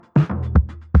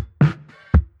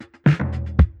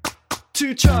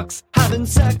Two trucks having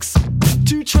sex.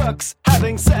 Two trucks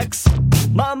having sex.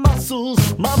 My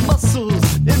muscles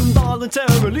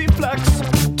involuntarily flex.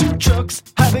 Two trucks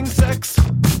having sex.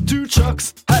 Two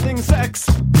trucks having sex.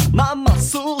 My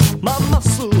muscles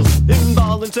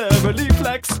involuntarily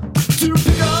flex. Two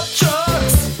pickup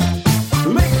trucks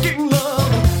making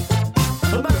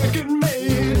love, American made.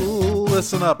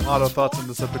 Listen up, Autothoughts and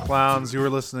Decepticlowns. You are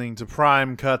listening to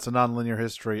Prime Cuts, a non-linear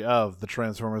history of the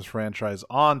Transformers franchise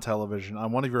on television.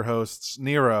 I'm one of your hosts,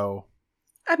 Nero.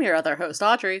 I'm your other host,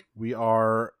 Audrey. We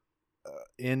are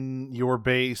in your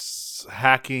base,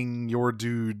 hacking your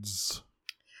dudes.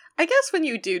 I guess when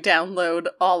you do download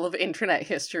all of internet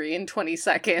history in 20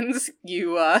 seconds,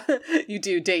 you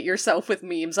do date yourself with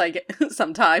memes, I get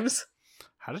sometimes.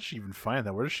 How did she even find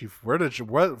that?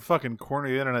 What fucking corner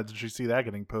of the internet did she see that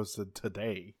getting posted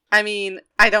today? I mean,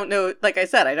 I don't know, like I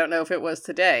said, I don't know if it was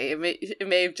today. It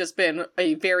may have just been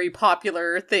a very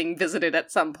popular thing visited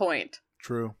at some point.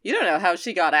 True. You don't know how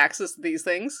she got access to these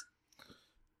things.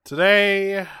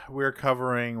 Today, we're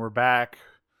covering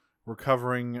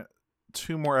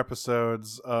two more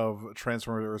episodes of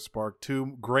Transformers Earthspark.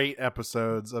 Two great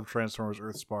episodes of Transformers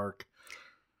Earthspark.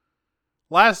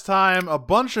 Last time, a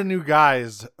bunch of new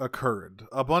guys occurred.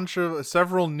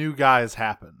 Several new guys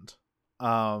happened.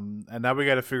 And now we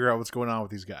gotta figure out what's going on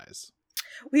with these guys.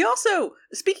 We also,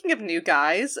 speaking of new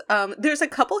guys, there's a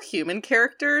couple human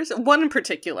characters, one in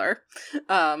particular,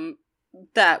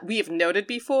 that we have noted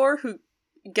before, who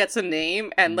gets a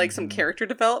name and like some character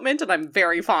development, and I'm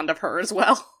very fond of her as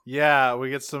well. Yeah,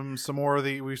 we get some more of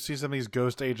we see some of these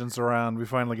ghost agents around. We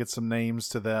finally get some names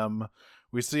to them.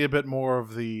 We see a bit more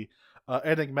of the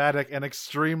enigmatic and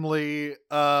extremely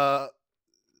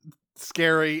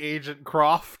scary Agent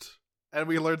Croft, and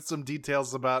we learned some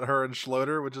details about her and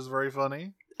Schloeder, which is very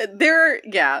funny.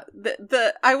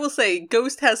 I will say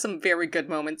Ghost has some very good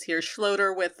moments here.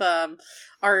 Schloeder with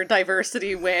our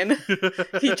diversity win,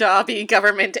 hijabi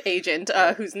government agent,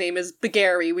 whose name is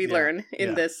Bagari, we learn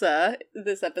in this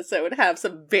episode, have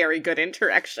some very good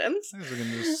interactions. I guess we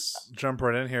can just jump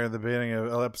right in here at the beginning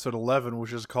of episode 11,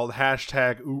 which is called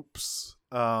 #Oops.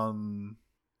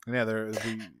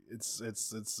 It's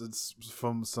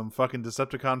from some fucking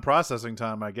Decepticon processing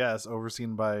time, I guess,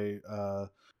 overseen by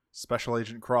Special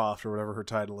Agent Croft, or whatever her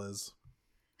title is.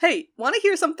 Hey, want to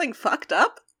hear something fucked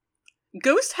up?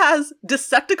 Ghost has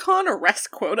Decepticon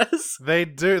arrest quotas. They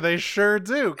do. They sure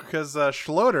do, because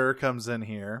Schloeder comes in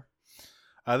here.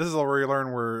 This is where you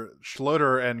learn where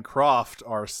Schloeder and Croft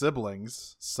are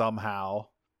siblings, somehow.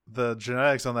 The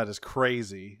genetics on that is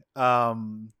crazy.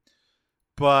 But,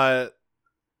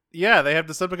 yeah, they have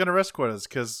Decepticon arrest quotas,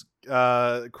 because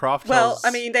Croft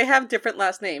they have different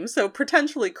last names, so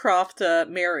potentially Croft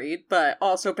married, but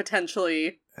also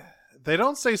potentially... They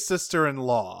don't say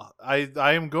sister-in-law. I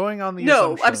am going on the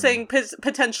assumption... No, I'm saying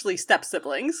potentially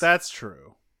step-siblings. That's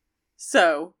true.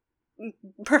 So,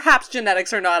 perhaps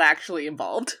genetics are not actually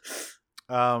involved.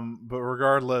 But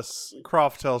regardless,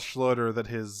 Croft tells Schloeder that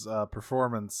his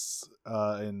performance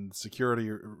in security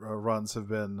runs have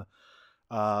been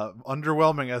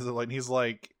underwhelming as of late. And he's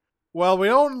like, well, we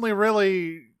only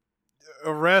really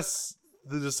arrest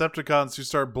the Decepticons who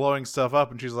start blowing stuff up.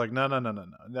 And she's like, no.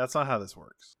 That's not how this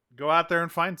works. Go out there and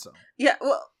find some. Yeah,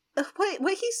 well,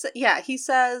 what he said, he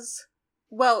says,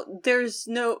 well,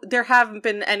 there haven't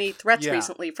been any threats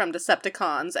recently from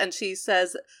Decepticons. And she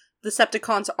says,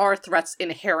 Decepticons are threats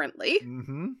inherently.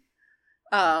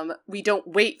 Mm-hmm. We don't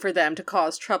wait for them to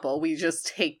cause trouble. We just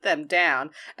take them down.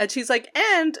 And she's like,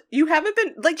 and you haven't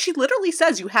been, like, she literally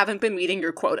says you haven't been meeting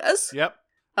your quotas. Yep.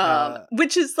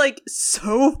 Which is, like,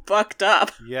 so fucked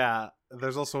up. Yeah.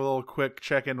 There's also a little quick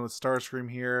check-in with Starscream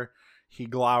here. He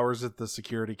glowers at the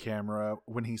security camera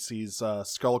when he sees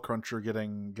Skullcruncher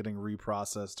getting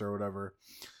reprocessed or whatever.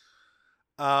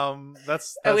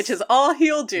 That's which is all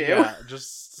he'll do. Yeah,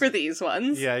 just for these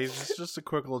ones. Yeah, he's just a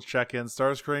quick little check-in.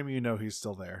 Starscream, you know he's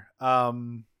still there.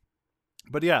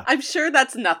 But yeah, I'm sure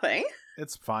that's nothing.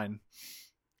 It's fine,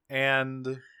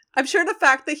 and I'm sure the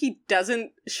fact that he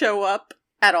doesn't show up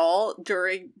at all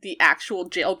during the actual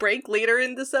jailbreak later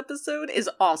in this episode is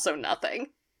also nothing.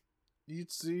 You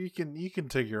can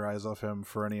take your eyes off him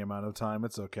for any amount of time.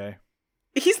 It's okay.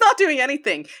 He's not doing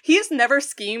anything. He has never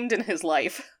schemed in his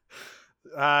life.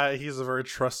 He's a very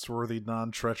trustworthy,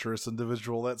 non-treacherous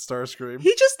individual, that Starscream.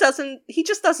 He just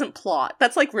doesn't plot.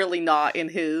 That's like really not in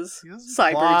his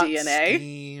cyber plot, DNA.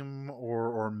 Scheme,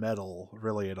 or meddle,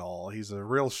 really at all. He's a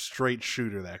real straight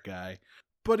shooter, that guy.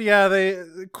 But yeah,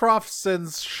 Croft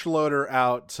sends Schloeder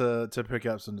out to pick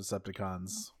up some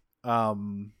Decepticons.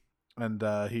 And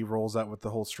he rolls out with the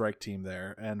whole strike team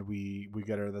there, and we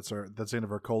get her. That's the end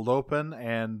of our cold open,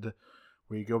 and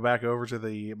we go back over to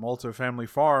the multifamily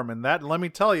farm, and let me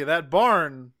tell you, that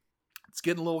barn, it's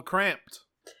getting a little cramped.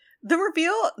 The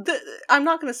reveal, I'm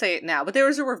not going to say it now, but there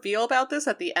was a reveal about this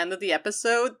at the end of the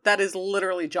episode that is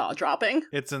literally jaw-dropping.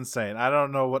 It's insane. I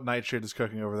don't know what Nightshade is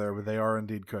cooking over there, but they are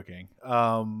indeed cooking.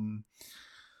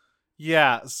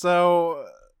 Yeah, so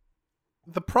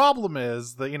the problem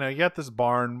is that, you get this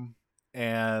barn,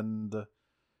 and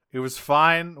it was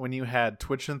fine when you had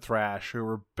Twitch and Thrash, who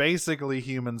were basically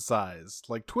human-sized.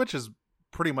 Like, Twitch is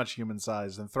pretty much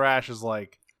human-sized, and Thrash is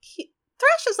like...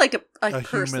 Thrash is like a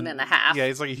person human, and a half. Yeah,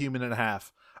 he's like a human and a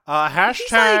half.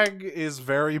 Hashtag is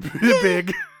very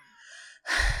big.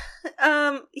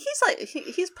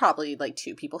 He's probably like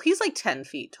 2 people. He's like 10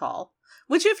 feet tall.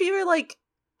 Which if you're like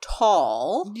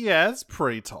tall... Yeah, it's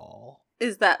pretty tall.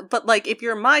 But like if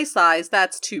you're my size,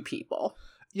 that's 2 people.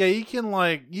 Yeah, you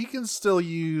can still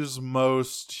use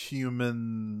most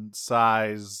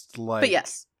human-sized, but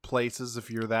yes, places if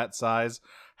you're that size.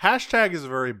 Hashtag is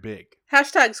very big.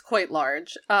 Hashtag's quite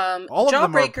large. All of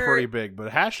them are pretty big,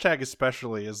 but hashtag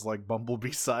especially is like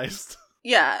Bumblebee sized.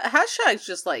 Yeah, hashtag's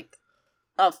just like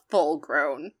a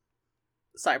full-grown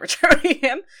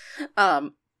Cybertronian.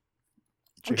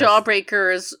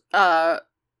 Jawbreaker's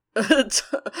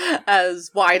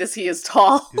as wide as he is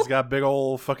tall. He's got big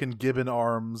old fucking gibbon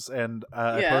arms, and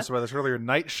I posted about this earlier.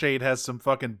 Nightshade has some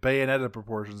fucking Bayonetta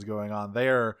proportions going on. They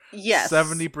are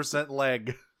 70%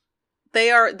 leg. They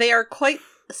are quite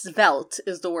svelte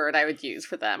is the word I would use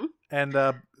for them. And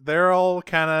they're all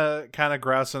kind of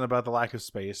grousing about the lack of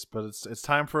space, but it's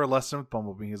time for a lesson with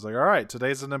Bumblebee. He's like, all right,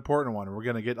 today's an important one. We're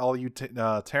gonna get all you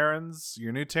Terrans,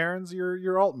 your new Terrans,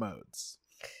 your alt modes.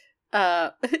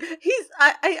 I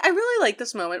really like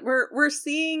this moment. We're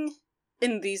seeing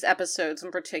in these episodes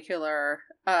in particular,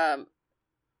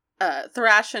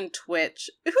 Thrash and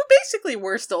Twitch, who basically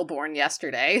were stillborn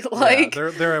yesterday. Like, yeah,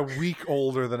 they're a week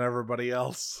older than everybody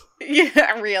else.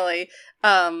 Yeah, really.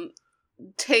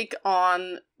 Take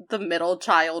on the middle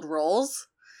child roles,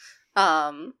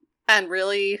 and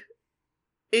really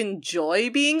enjoy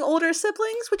being older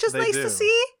siblings, which is nice to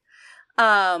see.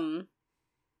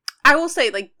 I will say,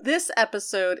 like, this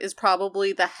episode is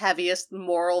probably the heaviest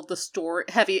moral of the story,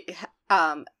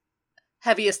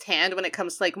 heaviest hand when it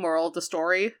comes to like moral of the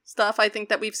story stuff I think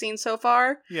that we've seen so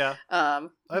far. Yeah.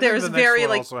 There's think the very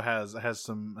next one like also has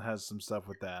some stuff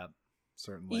with that.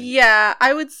 Certainly. Yeah,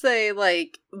 I would say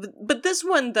like, but this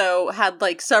one though had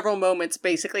like several moments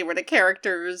basically where the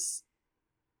characters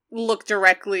look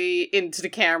directly into the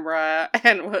camera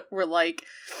and were like,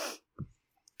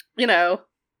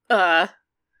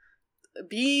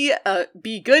 be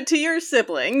good to your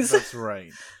siblings. That's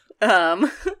right.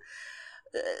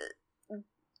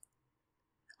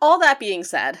 All that being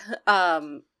said,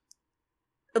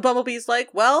 Bumblebee's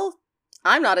like, well,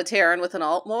 I'm not a Terran with an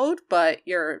alt mode, but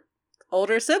your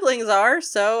older siblings are,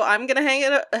 so I'm gonna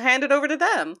hand it over to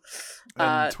them.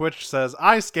 And Twitch says,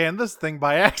 I scanned this thing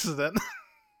by accident.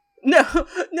 No,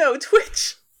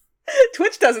 Twitch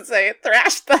doesn't say it,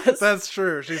 Thrash does. That's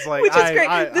true. She's like,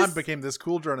 I became this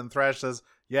cool drone, and Thrash says,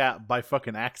 yeah, by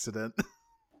fucking accident.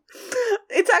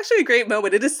 It's actually a great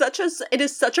moment. It is such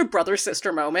a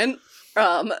brother-sister moment.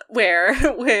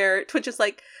 Where Twitch is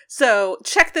like, so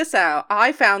check this out.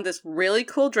 I found this really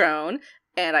cool drone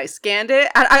and I scanned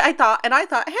it and I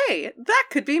thought, hey, that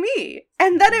could be me.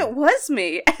 And then it was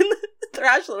me. And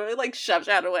Thrash literally like shoves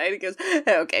it away and he goes,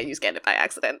 okay, you scanned it by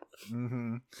accident.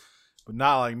 Mm-hmm. But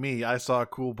not like me. I saw a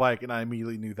cool bike and I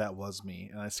immediately knew that was me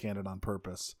and I scanned it on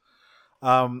purpose.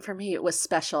 For me, it was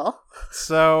special.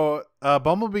 So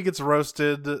Bumblebee gets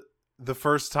roasted the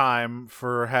first time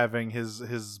for having his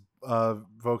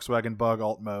Volkswagen Bug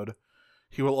alt mode.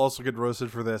 He will also get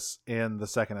roasted for this in the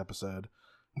second episode.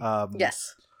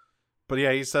 Yes. But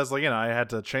yeah, he says like, I had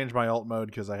to change my alt mode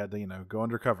because I had to, go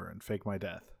undercover and fake my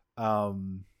death. But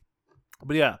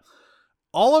yeah,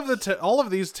 all of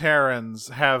these Terrans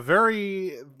have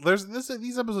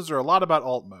these episodes are a lot about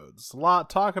alt modes.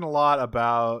 Talking a lot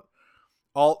about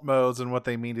alt modes and what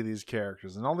they mean to these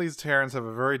characters. And all these Terrans have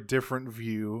a very different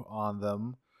view on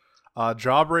them.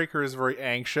 Jawbreaker is very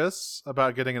anxious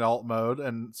about getting an alt mode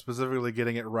and specifically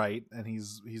getting it right, and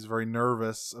he's very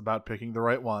nervous about picking the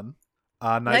right one.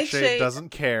 Nightshade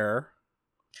doesn't care.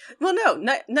 Well, no,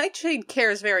 Nightshade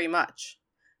cares very much,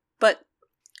 but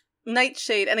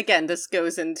Nightshade, and again, this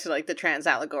goes into like the trans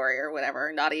allegory or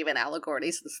whatever, not even allegory,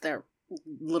 since they're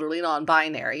literally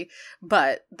non-binary,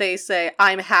 but they say,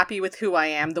 I'm happy with who I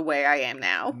am the way I am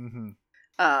now. Mm-hmm.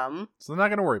 So they're not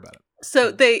going to worry about it.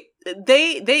 So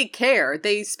they care.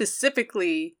 They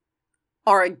specifically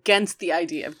are against the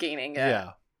idea of gaining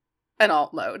a an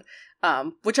alt mode,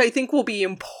 which I think will be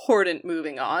important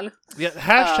moving on. Yeah,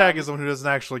 hashtag is the one who doesn't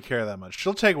actually care that much.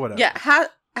 She'll take whatever. Yeah,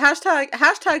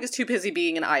 hashtag is too busy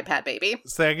being an iPad baby.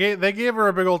 So they gave her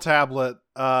a big old tablet,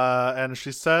 and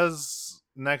she says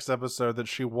next episode that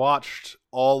she watched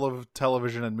all of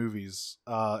television and movies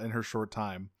in her short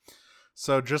time.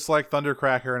 So just like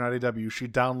Thundercracker and IDW, she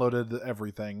downloaded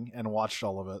everything and watched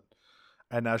all of it.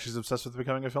 And now she's obsessed with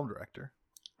becoming a film director.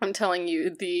 I'm telling you,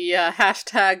 the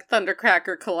hashtag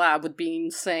Thundercracker collab would be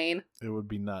insane. It would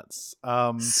be nuts.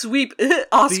 Sweep.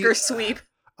 Oscar sweep.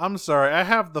 I'm sorry, I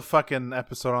have the fucking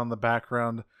episode on the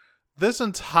background. This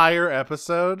entire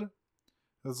episode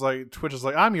is like, Twitch is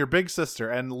like, I'm your big sister,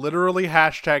 and literally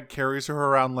hashtag carries her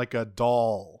around like a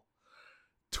doll.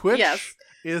 Twitch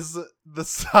is the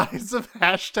size of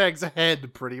hashtag's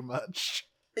head, pretty much.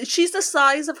 She's the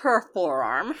size of her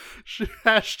forearm.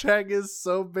 Hashtag is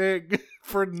so big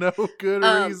for no good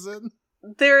reason.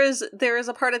 There is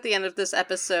a part at the end of this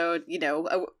episode,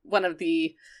 one of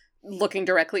the looking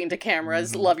directly into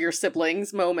cameras, love your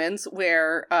siblings moments,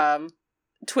 where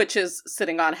Twitch is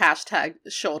sitting on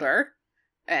hashtag's shoulder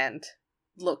and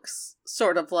looks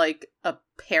sort of like a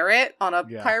parrot on a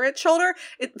pirate's shoulder.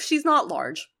 She's not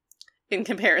large in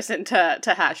comparison to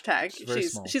hashtag.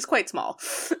 She's quite small.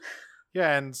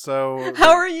 Yeah, and so...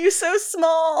 How are you so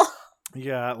small?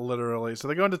 Yeah, literally. So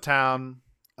they go into town.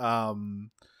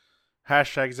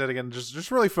 Hashtag said again, just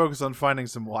really focus on finding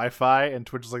some Wi-Fi, and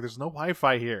Twitch is like, there's no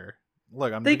Wi-Fi here.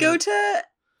 Look, They go to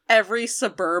every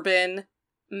suburban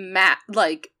mega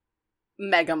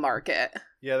market.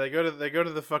 Yeah, they go to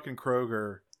the fucking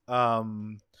Kroger.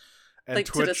 And like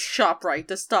Twitch, to the ShopRite,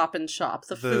 the Stop and Shop,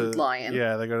 the Food Lion.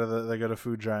 Yeah, they go to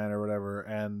Food Giant or whatever,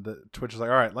 and Twitch is like,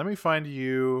 all right, let me find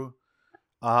you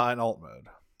an alt mode.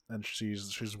 And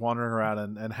she's wandering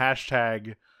around, and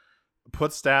hashtag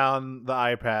puts down the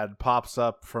iPad, pops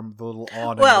up from the little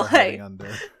awning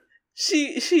under.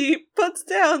 She puts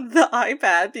down the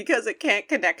iPad because it can't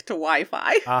connect to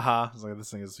Wi-Fi. It's like, this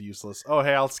thing is useless. Oh,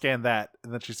 hey, I'll scan that.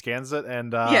 And then she scans it,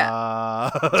 and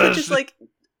Twitch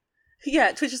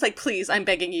is like, please, I'm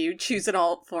begging you, choose an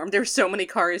alt form. There's so many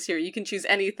cars here, you can choose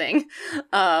anything.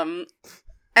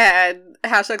 And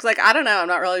hashtag's like, I don't know, I'm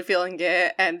not really feeling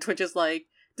it. And Twitch is like,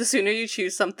 the sooner you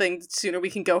choose something, the sooner we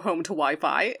can go home to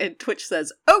Wi-Fi. And Twitch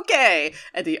says, okay!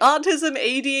 And the autism,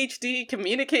 ADHD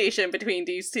communication between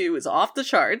these two is off the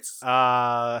charts.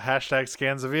 Hashtag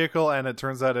scans a vehicle, and it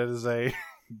turns out it is a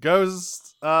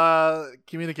ghost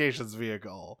communications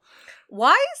vehicle.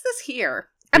 Why is this here?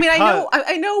 I mean,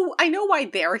 I know why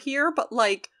they're here, but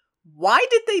like, why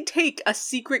did they take a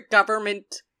secret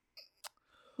government?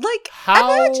 Like,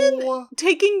 imagine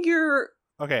taking the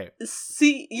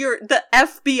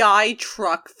FBI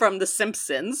truck from The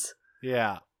Simpsons.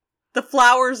 Yeah. The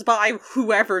Flowers by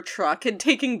Whoever truck, and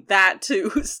taking that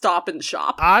to Stop and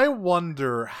Shop. I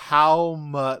wonder how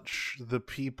much the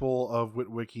people of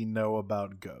Witwiki know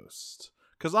about Ghost.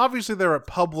 Because obviously they're a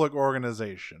public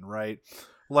organization, right?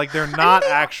 Like, they're not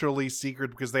actually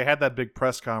secret because they had that big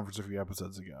press conference a few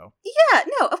episodes ago. Yeah,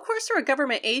 no, of course they're a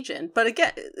government agent, but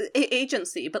again,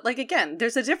 agency. But like, again,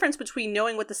 there's a difference between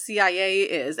knowing what the CIA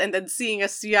is and then seeing a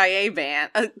CIA van,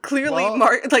 clearly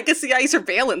marked like a CIA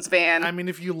surveillance van. I mean,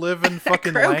 if you live in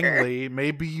fucking Langley,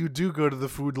 maybe you do go to the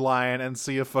Food Lion and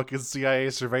see a fucking CIA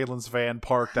surveillance van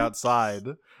parked outside.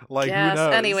 Like, who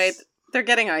knows? Anyway, they're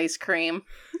getting ice cream.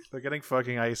 They're getting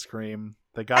fucking ice cream.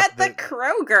 They got at the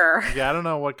Kroger. Yeah, I don't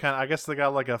know what kind. I guess they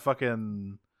got like a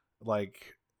fucking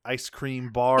like ice cream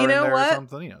bar in there or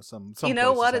something. You know, some. You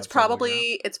know what? It's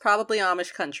probably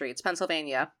Amish country. It's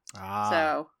Pennsylvania.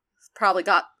 So it's probably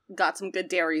got some good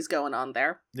dairies going on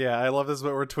there. Yeah, I love this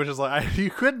bit where Twitch is like, you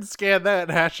couldn't scan that,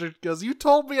 and Hashtag goes, you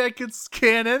told me I could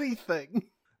scan anything.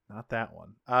 Not that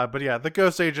one. But yeah, the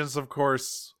ghost agents, of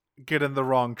course, get in the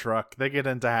wrong truck. They get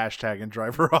into Hashtag and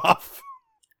drive her off.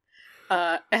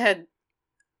 And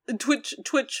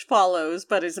Twitch follows,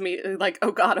 but is immediately like,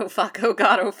 oh god, oh fuck, oh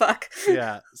god, oh fuck.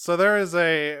 Yeah, so there is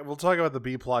we'll talk about the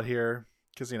B plot here,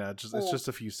 because, it's just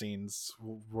a few scenes.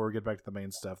 We'll get back to the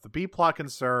main stuff. The B plot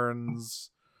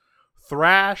concerns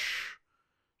Thrash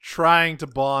trying to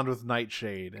bond with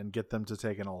Nightshade and get them to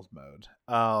take an alt mode.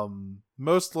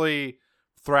 Mostly,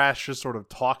 Thrash just sort of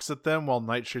talks at them while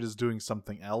Nightshade is doing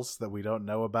something else that we don't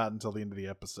know about until the end of the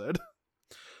episode.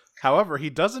 However, he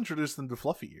does introduce them to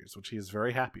Fluffy Ears, which he is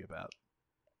very happy about.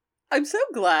 I'm so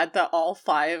glad that all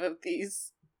 5 of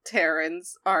these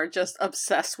Terrans are just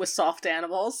obsessed with soft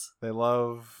animals. They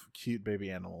love cute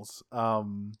baby animals.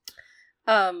 We'll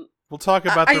talk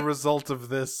about the result of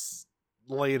this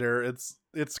later.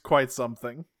 It's quite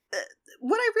something.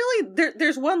 what I really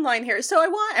there's one line here. So I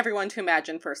want everyone to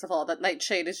imagine, first of all, that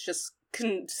Nightshade is just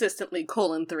consistently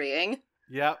colon-3ing.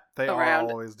 Yep, they around.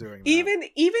 are always doing that.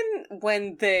 Even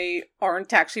when they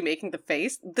aren't actually making the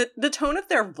face, the tone of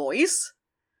their voice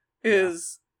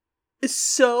is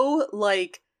so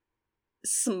like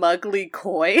smugly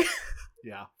coy.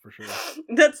 Yeah, for sure.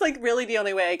 That's like really the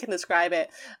only way I can describe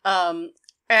it.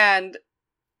 And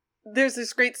there's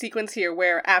this great sequence here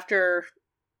where after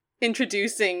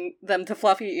introducing them to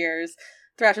Fluffy Ears,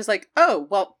 Thrash is like, "Oh,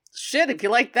 well, shit, if you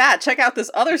like that, check out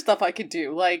this other stuff I could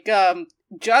do, like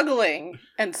juggling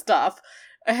and stuff."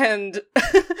 And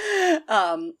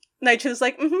Nightshade's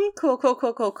like,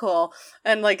 cool,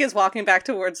 and like is walking back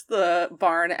towards the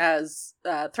barn as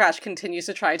Thrash continues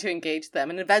to try to engage them,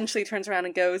 and eventually turns around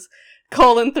and goes,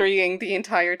 colon-3ing the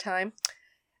entire time.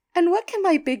 "And what can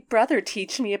my big brother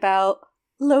teach me about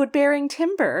load-bearing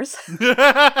timbers?"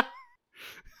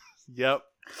 Yep.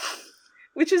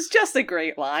 Which is just a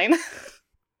great line.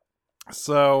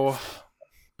 So,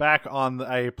 back on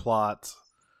the A plot,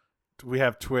 we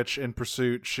have Twitch in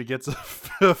pursuit. She gets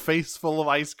a face full of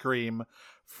ice cream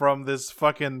from this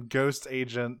fucking ghost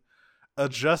agent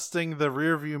adjusting the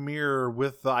rearview mirror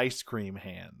with the ice cream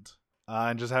hand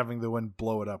and just having the wind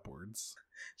blow it upwards.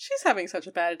 She's having such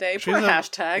a bad day. Poor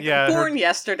hashtag. Yeah, born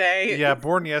yesterday. Yeah,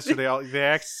 born yesterday.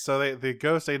 The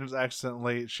ghost agents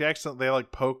they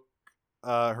like poke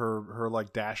her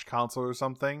like dash console or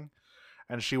something,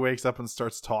 and she wakes up and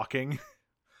starts talking.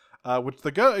 Which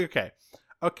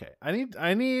okay.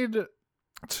 I need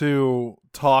to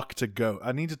talk to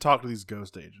I need to talk to these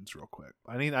ghost agents real quick.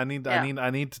 I need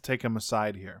to take them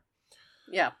aside here.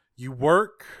 Yeah. You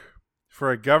work for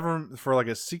a government, for like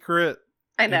a secret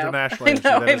international agency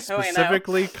that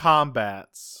specifically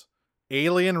combats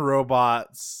alien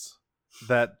robots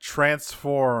that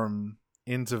transform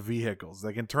into vehicles.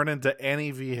 They can turn into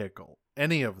any vehicle,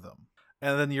 any of them.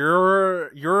 And then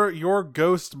your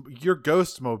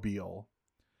ghost mobile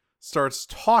starts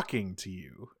talking to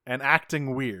you and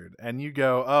acting weird, and you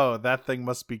go, "Oh, that thing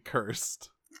must be cursed."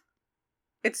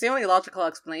 It's the only logical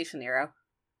explanation, Nero.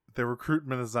 The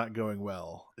recruitment is not going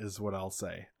well, is what I'll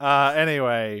say.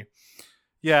 Anyway,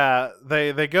 yeah,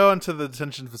 they go into the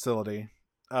detention facility,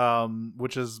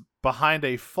 which is behind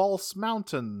a false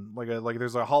mountain, like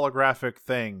there's a holographic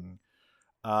thing,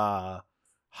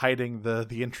 hiding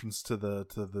the entrance to the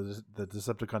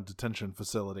Decepticon detention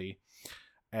facility,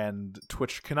 and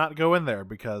Twitch cannot go in there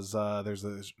because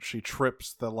she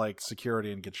trips the like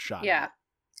security and gets shot. Yeah.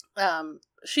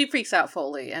 She freaks out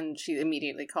fully, and she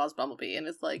immediately calls Bumblebee and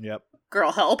is like, "Yep,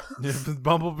 girl, help."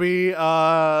 Bumblebee,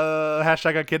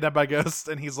 hashtag got kidnapped by ghost,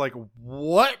 and he's like,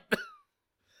 "What?"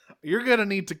 You're gonna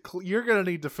need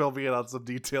to fill me in on some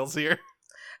details here.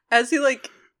 As he like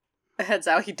heads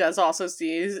out, he does also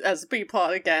see, as we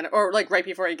plot again, or like right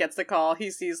before he gets the call,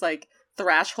 he sees like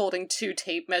Thrash holding 2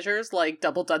 tape measures, like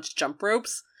double Dutch jump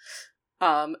ropes.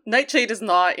 Nightshade is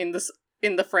not in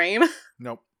the frame.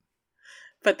 Nope.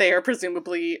 But they are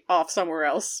presumably off somewhere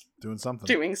else. Doing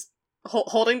something.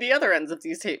 Holding the other ends of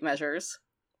these tape measures.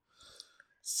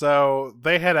 So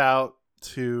they head out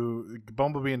to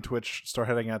Bumblebee and Twitch start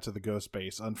heading out to the ghost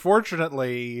base.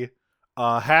 Unfortunately,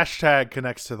 hashtag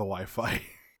connects to the Wi-Fi.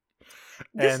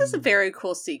 This is a very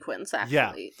cool sequence,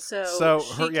 actually. Yeah. So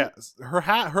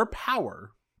her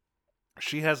power.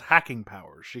 She has hacking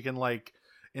powers. She can like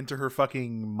enter her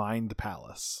fucking mind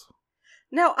palace.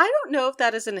 Now, I don't know if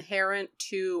that is inherent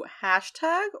to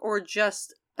hashtag or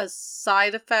just a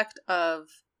side effect of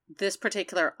this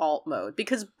particular alt mode,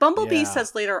 because Bumblebee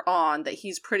says later on that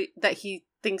he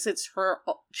thinks it's her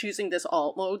choosing this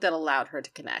alt mode that allowed her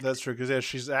to connect. That's true, because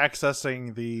she's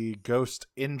accessing the ghost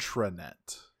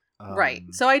intranet. Right.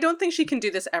 So I don't think she can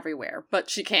do this everywhere, but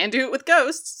she can do it with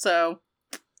ghosts, so...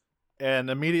 And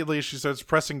immediately she starts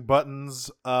pressing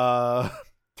buttons,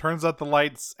 turns out the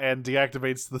lights, and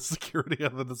deactivates the security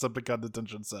of the Decepticon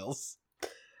detention cells.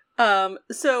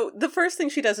 So the first thing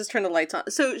she does is turn the lights on.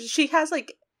 So she has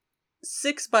like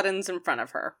 6 buttons in front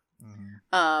of her.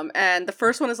 Mm-hmm. And the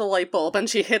first one is a light bulb, and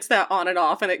she hits that on and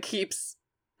off, and it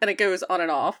goes on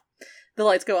and off. The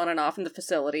lights go on and off in the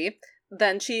facility.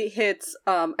 Then she hits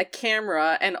a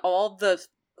camera, and all the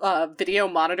video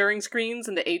monitoring screens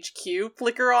in the HQ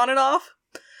flicker on and off.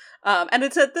 And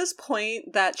it's at this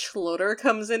point that Schloeder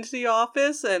comes into the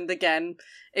office, and again,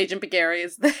 Agent Bagari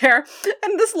is there.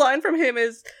 And this line from him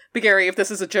is, "Bagari, if this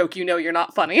is a joke, you know you're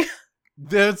not funny."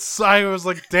 I was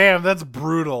like, damn, that's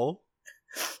brutal.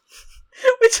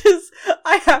 Which is,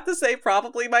 I have to say,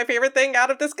 probably my favorite thing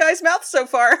out of this guy's mouth so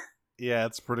far. Yeah,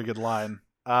 it's a pretty good line.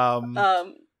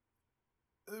 But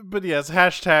yes,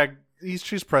 hashtag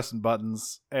she's pressing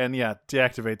buttons, and yeah,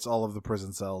 deactivates all of the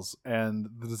prison cells, and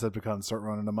the Decepticons start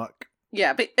running amok.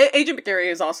 Yeah, but Agent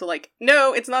McGarry is also like,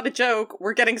 no, it's not a joke.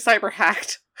 We're getting cyber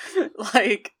hacked.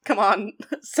 Like, come on,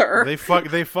 sir. They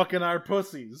fucking our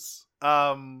pussies.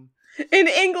 In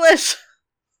English.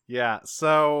 Yeah,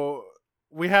 so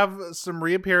we have some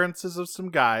reappearances of some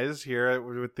guys here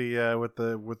with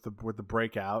the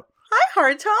breakout. Hi,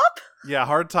 Hardtop. Yeah,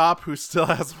 Hardtop, who still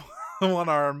has one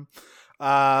arm.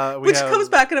 Which comes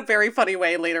back in a very funny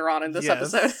way later on in this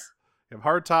episode. We have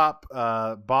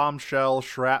Hardtop, Bombshell,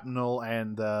 Shrapnel,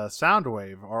 and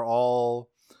Soundwave are all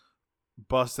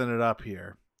busting it up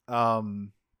here.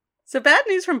 So bad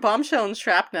news from Bombshell and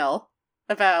Shrapnel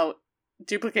about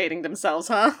duplicating themselves,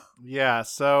 huh? Yeah,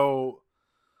 so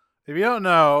if you don't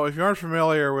know, if you aren't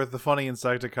familiar with the funny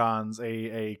Insecticons,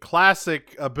 a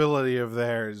classic ability of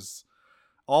theirs,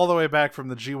 all the way back from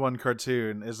the G1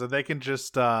 cartoon, is that they can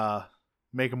just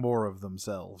make more of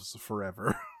themselves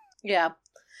forever. Yeah.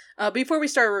 Before we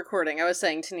started recording, I was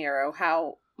saying to Nero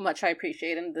how much I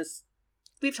appreciate him.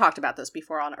 We've talked about this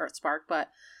before on Earthspark, but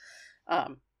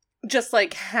just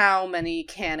like how many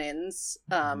cannons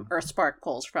Earthspark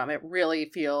pulls from, it really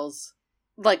feels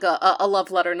like a love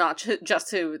letter, not just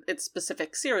to its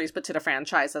specific series, but to the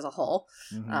franchise as a whole.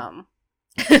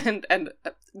 And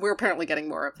we're apparently getting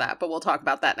more of that, but we'll talk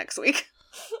about that next week.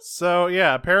 So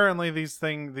yeah, apparently these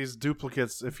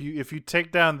duplicates, if you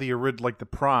take down the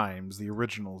primes, the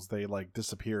originals, they like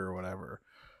disappear or whatever.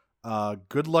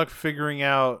 Good luck figuring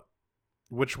out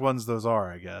which ones those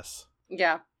are, I guess.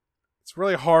 Yeah. It's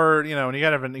really hard, when you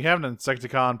have an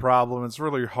Insecticon problem, it's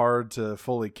really hard to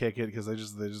fully kick it because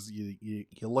you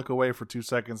look away for 2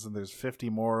 seconds and there's 50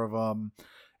 more of them,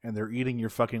 and they're eating your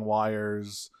fucking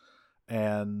wires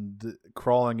and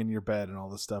crawling in your bed and all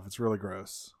this stuff. It's really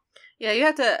gross. Yeah, you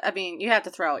have to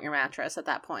throw out your mattress at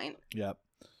that point. Yep.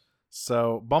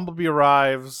 So Bumblebee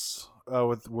arrives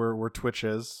with where Twitch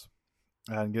is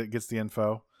and gets the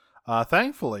info.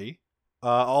 Thankfully,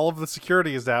 all of the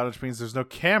security is down, which means there's no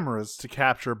cameras to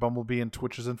capture Bumblebee and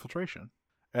Twitch's infiltration.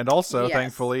 And also,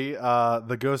 thankfully,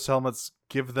 the ghost helmets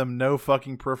give them no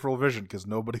fucking peripheral vision because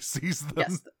nobody sees them.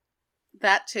 Yes,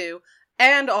 that too.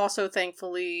 And also,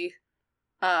 thankfully,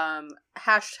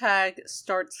 Hashtag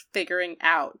starts figuring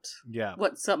out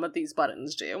what some of these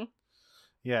buttons do.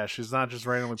 Yeah, she's not just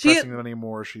randomly pressing them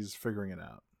anymore, she's figuring it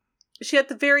out. She at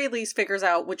the very least figures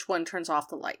out which one turns off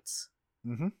the lights.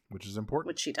 Mm-hmm, which is important.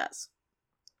 Which she does.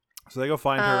 So they go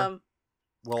find her.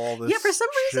 Well, all this for some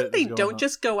reason they don't on.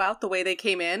 Just go out the way they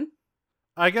came in.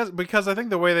 I guess because I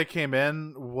think the way they came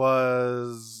in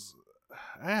was...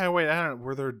 wait, I don't know.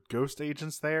 Were there ghost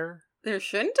agents there? There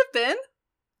shouldn't have been.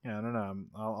 Yeah, I don't know.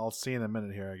 I'll see in a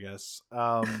minute here, I guess.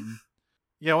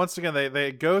 Yeah, once again,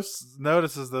 they Ghost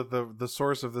notices that the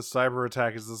source of this cyber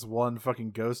attack is this one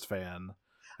fucking Ghost fan.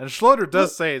 And Schloeder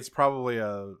does say it's probably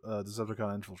a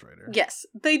Decepticon infiltrator. Yes,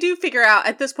 they do figure out,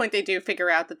 at this point they do figure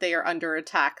out that they are under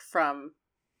attack from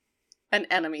an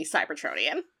enemy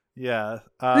Cybertronian. Yeah.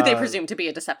 Who they presume to be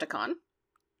a Decepticon.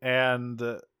 And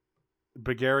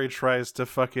Bagari tries to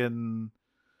fucking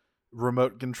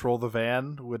remote control the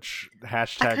van, which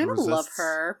hashtag I kind of resists. love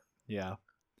her. Yeah.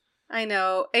 I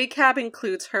know. ACAB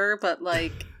includes her, but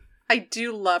like, I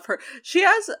do love her. She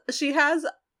has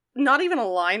not even a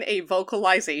line, a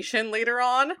vocalization later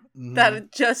on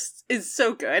that just is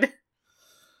so good.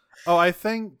 Oh, I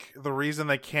think the reason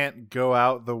they can't go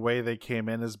out the way they came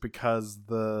in is because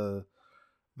the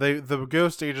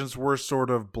ghost agents were sort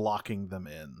of blocking them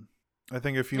in. I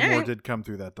think a few more did come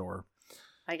through that door,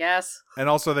 I guess. And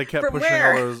also they kept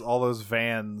pushing all those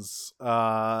vans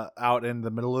out in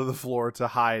the middle of the floor to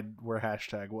hide where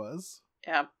hashtag was.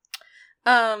 Yeah.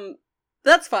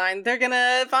 That's fine. They're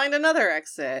gonna find another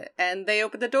exit. And they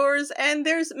open the doors, and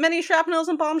there's many shrapnels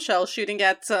and bombshells shooting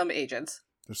at some agents.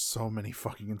 There's so many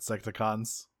fucking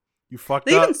Insecticons. You fucked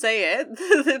up. They even say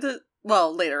it.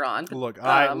 Well, later on. Look,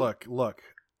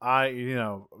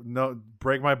 no,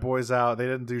 break my boys out. They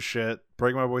didn't do shit.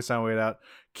 Break my boys Soundwave out.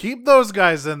 Keep those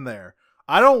guys in there.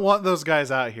 I don't want those guys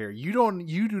out here. You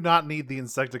do not need the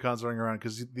Insecticons running around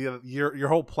because your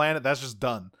whole planet, that's just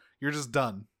done. You're just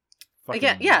done.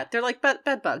 Again, yeah, they're like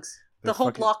bed bugs. The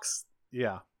whole blocks.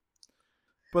 Yeah.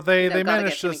 But they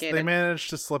managed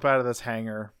to slip out of this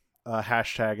hangar.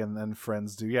 Hashtag and then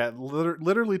friends do. Yeah,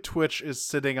 literally Twitch is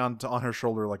sitting on her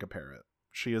shoulder like a parrot.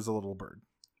 She is a little bird.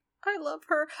 I love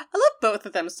her. I love both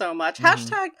of them so much.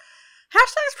 Hashtag's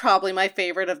probably my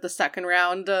favorite of the second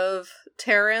round of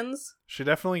Terrans. She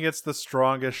definitely gets the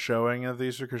strongest showing of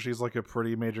these because she's like a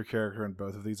pretty major character in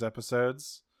both of these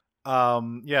episodes. I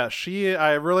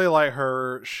really like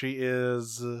her. She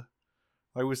is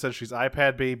like we said, she's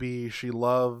iPad baby. She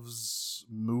loves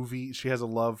movies. She has a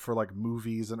love for like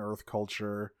movies and Earth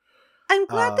culture. I'm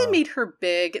glad they made her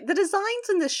big. The designs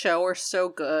in this show are so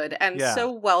good and so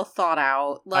well thought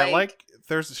out.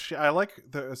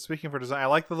 Speaking for design, I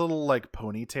like the little like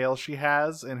ponytail she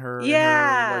has in her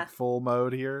like full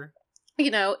mode here.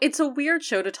 You know, it's a weird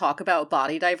show to talk about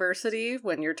body diversity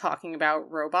when you're talking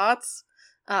about robots.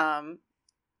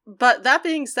 But that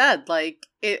being said, like,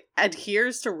 it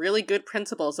adheres to really good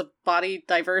principles of body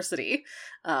diversity.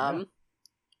 And,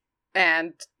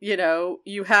 you know,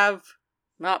 you have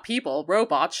not people,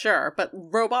 robots, sure, but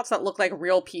robots that look like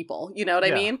real people, you know what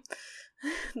I mean?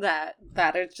 That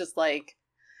are just like,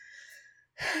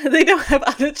 they don't have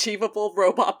unachievable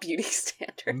robot beauty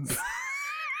standards.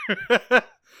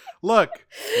 Look,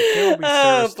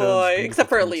 oh boy, except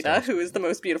for Alita, who is the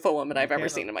most beautiful woman I've ever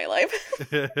seen in my life.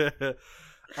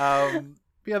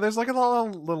 Yeah, there's like a lot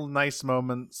of little nice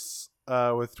moments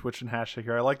with Twitch and Hashtag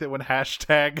here. I like that when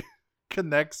Hashtag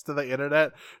connects to the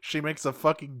internet, she makes a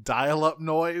fucking dial-up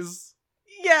noise.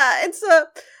 Yeah, it's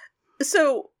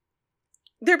so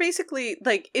they're basically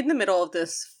like in the middle of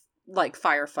this like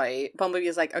firefight. Bumblebee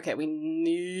is like, okay, we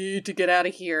need to get out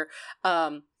of here.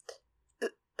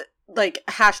 Like,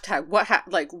 Hashtag,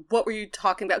 what were you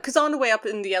talking about? Because on the way up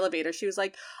in the elevator, she was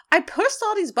like, I pushed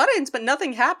all these buttons, but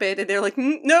nothing happened. And they're like,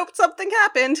 nope, something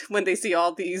happened, when they see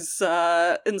all these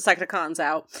Insecticons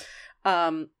out.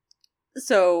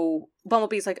 So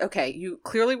Bumblebee's like, okay, you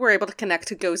clearly were able to connect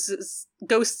to Ghost's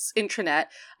intranet.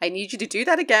 I need you to do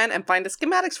that again and find the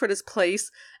schematics for this place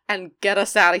and get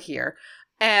us out of here.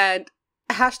 And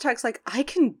Hashtag's like, I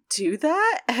can do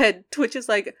that? And Twitch is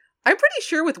like, I'm pretty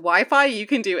sure with Wi-Fi you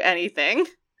can do anything.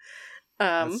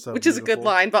 Which is a good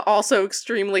line, but also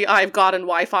extremely I've gotten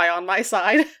Wi-Fi on my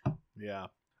side. Yeah.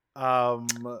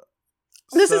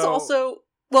 This is also,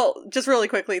 well, just really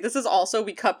quickly, this is also,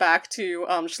 we cut back to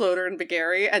Schloeder and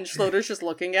Bagari, and Schloeder's just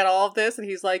looking at all of this, and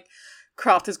he's like,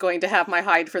 Croft is going to have my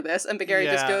hide for this, and Bagari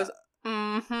just goes,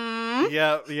 mm-hmm.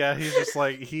 Yeah, he's just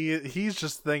like, he's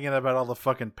just thinking about all the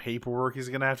fucking paperwork he's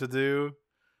gonna have to do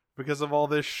because of all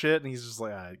this shit, and he's just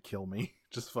like, kill me.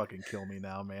 Just fucking kill me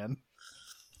now, man.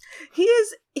 He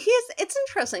is, it's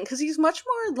interesting, because he's much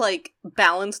more, like,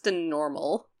 balanced and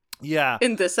normal. Yeah.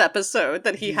 In this episode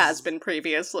than he has been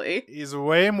previously. He's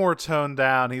way more toned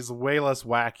down. He's way less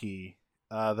wacky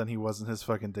than he was in his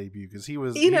fucking debut, because he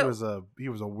was a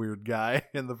weird guy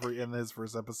in his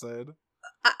first episode.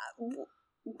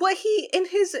 What he in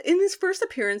his first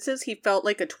appearances, he felt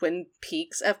like a Twin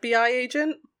Peaks FBI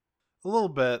agent. A little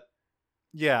bit,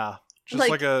 yeah. Just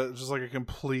like a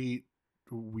complete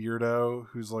weirdo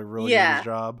who's like really good at his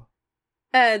job.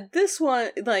 And this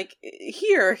one, like,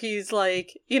 here, he's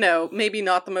like, you know, maybe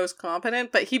not the most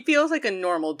competent, but he feels like a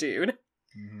normal dude.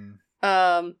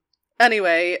 Mm-hmm.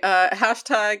 Anyway,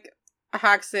 Hashtag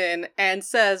hacks in and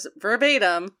says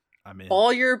verbatim,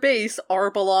 all your base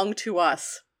belong to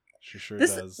us. She sure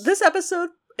does. This episode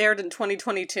aired in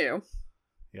 2022.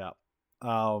 Yeah.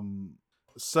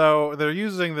 So they're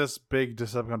using this big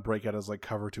Decepticon breakout as like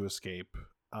cover to escape.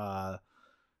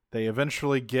 They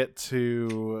eventually get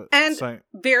to... And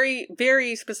very,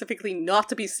 very specifically not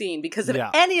to be seen, because if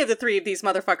any of the three of these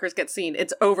motherfuckers get seen,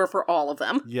 it's over for all of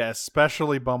them. Yeah,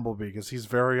 especially Bumblebee, because he's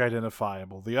very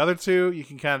identifiable. The other two, you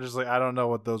can kind of just like, I don't know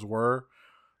what those were.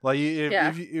 Like,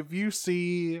 if you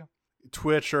see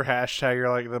Twitch or Hashtag, you're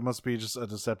like, that must be just a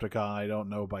Decepticon I don't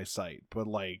know by sight. But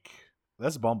like,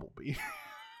 that's Bumblebee.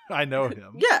 I know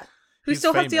him. Yeah. Who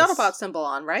still has the Autobot symbol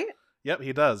on, right? Yep,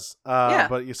 he does.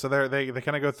 But so they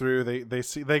kind of go through.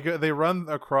 They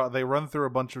run through a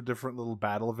bunch of different little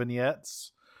battle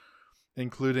vignettes,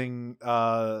 including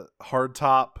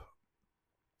Hardtop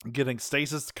getting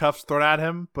stasis cuffs thrown at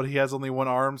him, but he has only one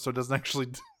arm, so it doesn't actually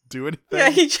do anything.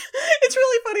 Yeah, it's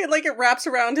really funny. Like, it wraps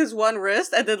around his one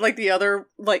wrist, and then like the other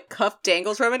like cuff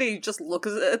dangles from it. And he just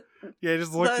looks at it. Yeah, he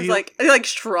just looks. He like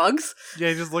shrugs. Yeah,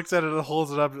 he just looks at it and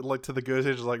holds it up like to the ghost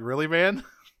age, like, really, man.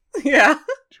 Yeah.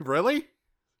 Really?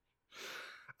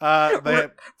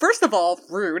 First of all,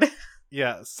 rude.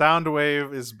 Yeah,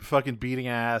 Soundwave is fucking beating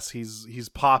ass. He's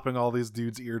popping all these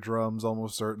dudes' eardrums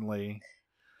almost certainly.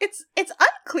 It's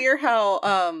unclear how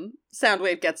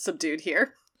Soundwave gets subdued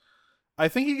here. I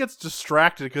think he gets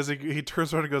distracted because he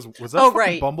turns around and goes, "Was that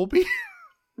fucking Bumblebee?"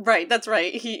 Right, that's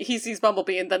right. He sees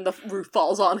Bumblebee and then the roof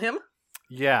falls on him.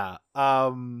 Yeah.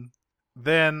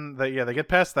 Then they get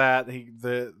past that.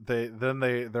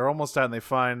 They're almost out and they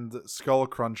find Skull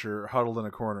Cruncher huddled in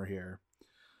a corner here.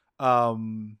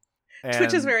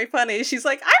 Which is very funny. She's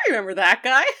like, I remember that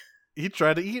guy. He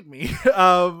tried to eat me.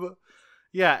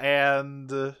 Yeah,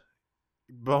 and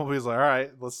Bumblebee's like, all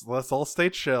right, let's all stay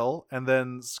chill. And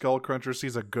then Skullcruncher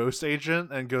sees a ghost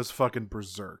agent and goes fucking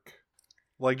berserk.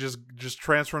 Like, just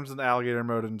transforms into alligator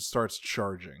mode and starts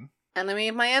charging. Enemy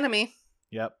of my enemy.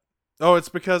 Yep. Oh, it's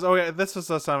because this is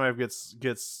the time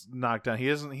gets knocked down. He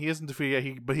isn't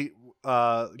defeated yet.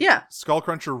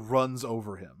 Skullcruncher runs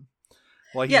over him.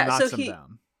 Like, he knocks him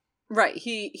down. Right.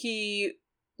 He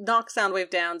knocks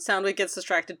Soundwave down. Soundwave gets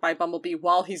distracted by Bumblebee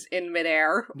while he's in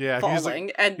midair,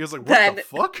 falling. He was like, what the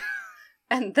fuck?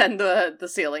 And then the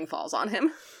ceiling falls on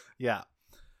him. Yeah.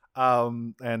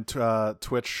 And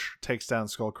Twitch takes down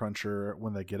Skullcruncher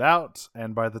when they get out,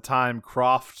 and by the time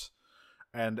Croft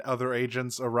and other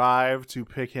agents arrive to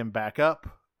pick him back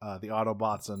up, the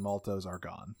Autobots and Maltos are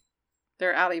gone.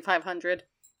 They're Audi 500.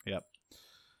 Yep.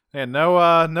 And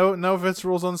no Vince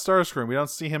rules on Starscream. We don't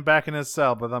see him back in his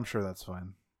cell, but I'm sure that's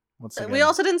fine. Once again, we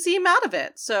also didn't see him out of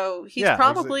it, so he's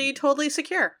probably totally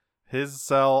secure. His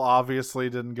cell obviously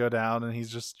didn't go down, and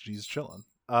he's chilling.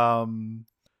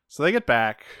 So they get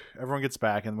back. Everyone gets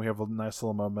back, and we have a nice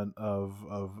little moment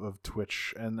of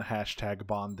Twitch and hashtag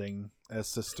bonding as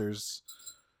sisters.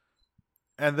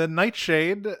 And then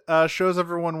Nightshade shows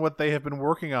everyone what they have been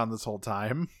working on this whole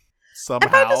time. Somehow.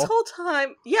 And by this whole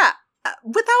time,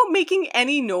 without making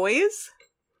any noise.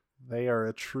 They are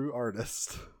a true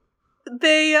artist.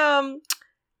 They're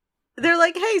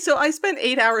like, hey, so I spent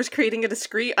 8 hours creating a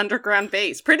discrete underground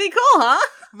base. Pretty cool, huh?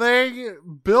 They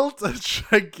built a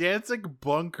gigantic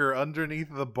bunker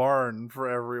underneath the barn for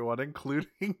everyone,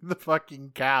 including the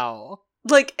fucking cow.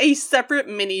 Like a separate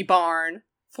mini barn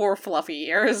for fluffy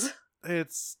ears.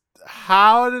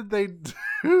 How did they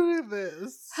do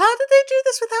this? How did they do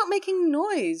this without making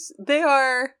noise?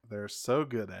 They're so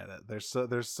good at it.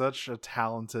 They're such a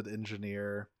talented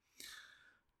engineer.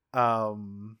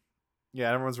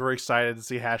 Everyone's very excited to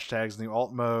see Hashtag's new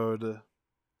alt mode.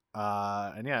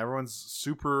 Everyone's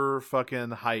super fucking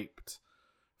hyped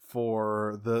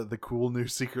for the cool new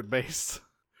secret base.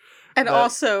 And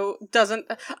also doesn't,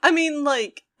 I mean,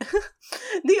 like,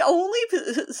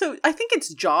 so I think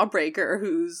it's Jawbreaker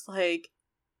who's like,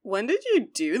 when did you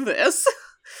do this?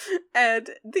 And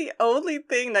the only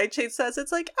thing Nightshade says,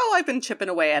 it's like, oh, I've been chipping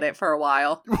away at it for a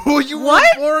while. Well, you were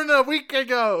born a week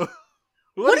ago.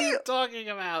 What are you talking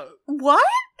about? What?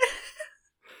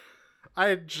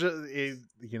 I just,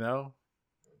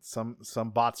 some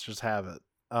bots just have it.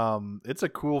 It's a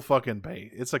cool fucking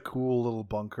bait. It's a cool little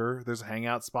bunker. There's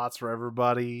hangout spots for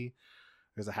everybody.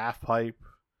 There's a half pipe.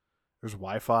 There's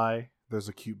Wi-Fi. There's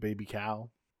a cute baby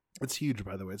cow. It's huge,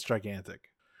 by the way. It's gigantic.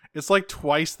 It's like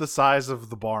twice the size of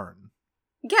the barn.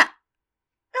 Yeah.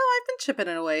 Oh, I've been chipping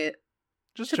away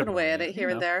at it here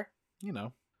and there.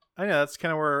 I know that's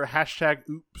kind of where hashtag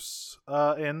oops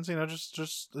ends.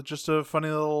 Just a funny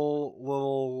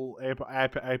little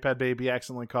iPad baby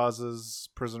accidentally causes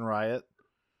prison riot.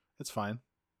 It's fine.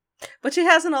 But she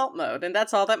has an alt mode, and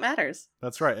that's all that matters.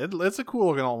 That's right. It's a cool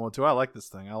looking alt mode too. I like this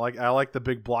thing. I like the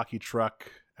big blocky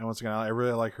truck, and once again, I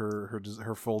really like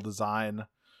her full design.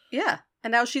 Yeah,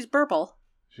 and now she's Burble.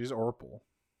 She's Orple.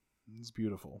 It's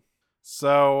beautiful.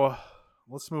 So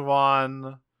let's move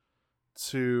on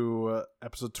to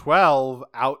episode 12,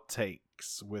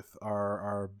 Outtakes, with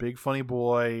our big funny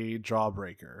boy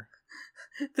Jawbreaker.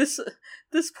 This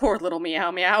poor little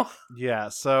meow meow. Yeah,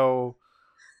 so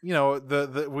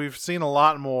we've seen a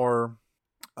lot more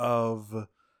of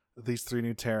these three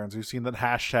new Terrans. We've seen that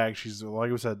hashtag, she's,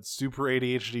 like we said, super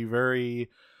ADHD, very,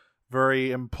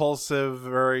 very impulsive,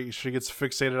 she gets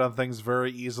fixated on things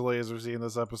very easily, as we see in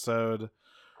this episode.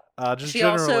 She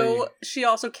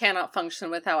also cannot function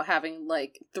without having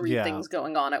like three things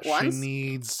going on at once. She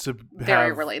needs to very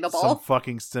have relatable. Some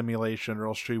fucking stimulation, or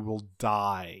else she will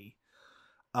die.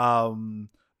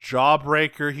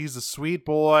 Jawbreaker, he's a sweet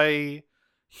boy.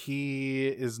 He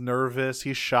is nervous.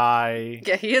 He's shy.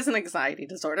 Yeah, he has an anxiety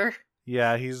disorder.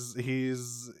 Yeah, he's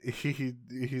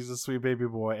a sweet baby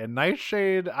boy. And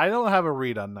Nightshade, I don't have a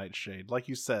read on Nightshade. Like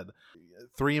you said,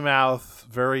 three mouth,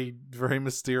 very, very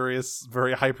mysterious,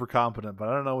 very hyper competent, but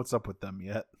I don't know what's up with them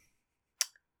yet.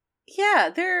 Yeah,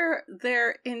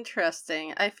 they're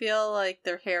interesting. I feel like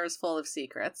their hair is full of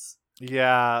secrets.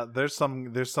 Yeah, there's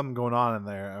some going on in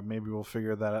there. Maybe we'll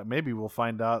figure that out. Maybe we'll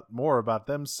find out more about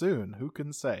them soon. Who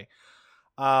can say?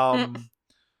 But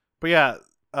yeah,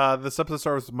 this episode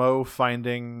starts with Mo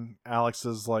finding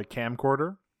Alex's like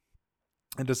camcorder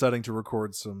and deciding to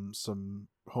record some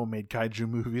homemade kaiju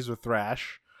movies with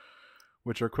Thrash,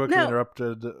 which are quickly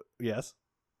interrupted. Yes.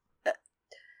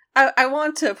 I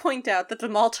want to point out that the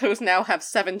Maltos now have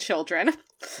 7 children.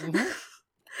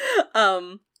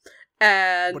 Mm-hmm.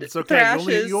 And but it's okay.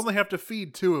 You only have to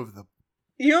feed 2 of them.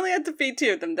 You only have to feed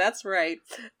 2 of them. That's right.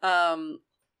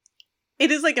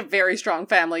 It is like a very strong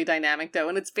family dynamic though,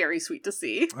 and it's very sweet to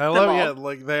see. I love it. Yeah,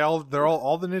 like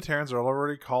all the new Terrans are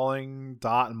already calling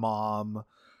Dot mom.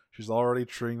 She's already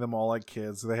treating them all like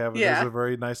kids. There's a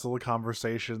very nice little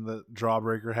conversation that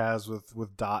Jawbreaker has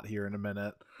with Dot here in a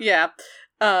minute. Yeah.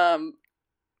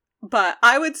 But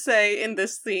I would say in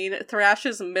this scene, Thrash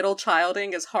is middle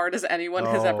childing as hard as anyone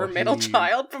has ever middle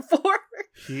child before.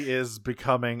 He is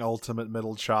becoming ultimate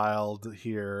middle child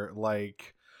here.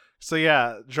 Like, so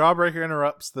yeah, Jawbreaker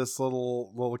interrupts this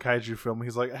little kaiju film.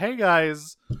 He's like, "Hey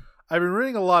guys, I've been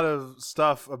reading a lot of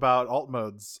stuff about alt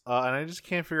modes, and I just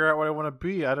can't figure out what I want to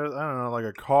be. I don't know, like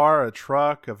a car, a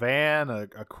truck, a van, a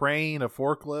crane, a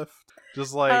forklift.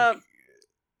 Just like."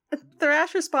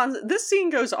 Thrash responds. This scene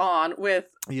goes on with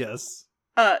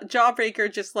Jawbreaker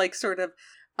just like sort of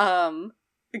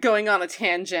going on a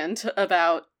tangent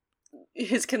about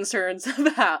his concerns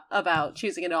about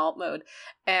choosing an alt mode,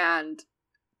 and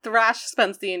Thrash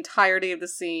spends the entirety of the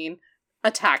scene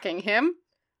attacking him,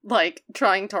 like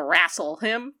trying to wrestle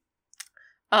him,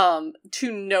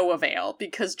 to no avail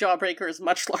because Jawbreaker is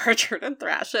much larger than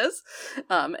Thrash is,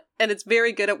 and it's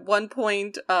very good. At one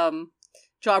point,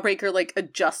 Jawbreaker like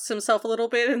adjusts himself a little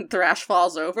bit and Thrash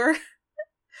falls over.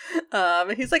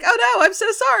 He's like, "Oh no, I'm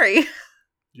so sorry."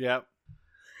 Yep.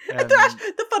 And Thrash,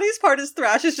 the funniest part is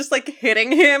Thrash is just like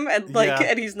hitting him and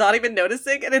and he's not even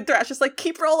noticing, and then Thrash is like,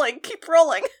 "Keep rolling, keep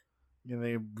rolling." And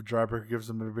then Jawbreaker gives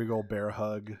him a big old bear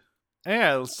hug.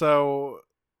 And so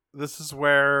this is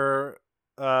where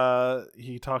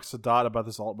he talks to Dot about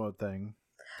this alt mode thing.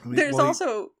 There's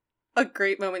also a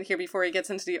great moment here before he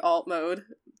gets into the alt mode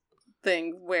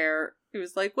thing where he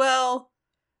was like, "Well,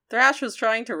 Thrash was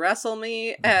trying to wrestle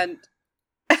me," and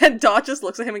Dot just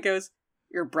looks at him and goes,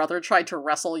 "Your brother tried to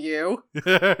wrestle you?" and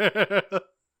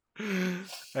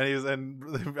doesn't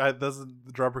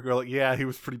the Jawbreaker go like, "Yeah, he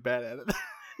was pretty bad at it."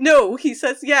 No, he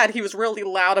says, "Yeah," and he was really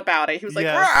loud about it. He was like,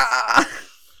 "Rah!"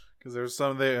 Because there was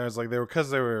something. It was like they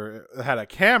had a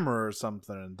camera or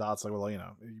something, and Dot's like, "Well, you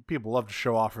know, people love to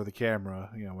show off for the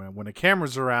camera. You know, when a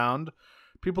camera's around,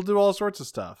 people do all sorts of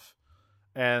stuff."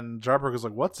 And Jawbreaker's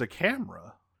like, "What's a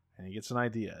camera?" And he gets an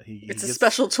idea. It's a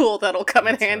special tool that'll come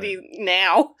in handy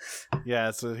now.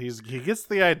 Yeah, so he gets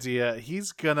the idea.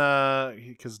 He's gonna,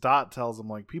 because Dot tells him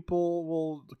like people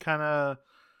will kind of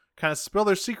spill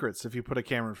their secrets if you put a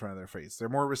camera in front of their face. They're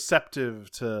more receptive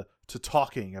to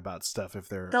talking about stuff if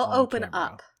they'll open camera.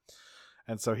 up.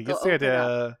 And so he gets the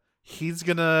idea. He's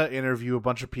gonna interview a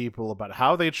bunch of people about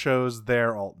how they chose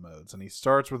their alt modes, and he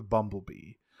starts with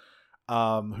Bumblebee.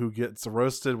 Who gets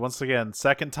roasted once again,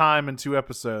 second time in 2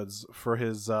 episodes for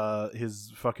his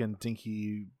fucking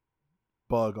dinky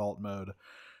bug alt mode.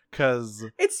 Cause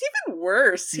it's even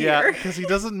worse here. Yeah, because he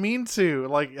doesn't mean to.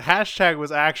 Like, Hashtag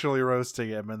was actually roasting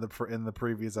him in the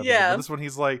previous episode. Yeah. But this one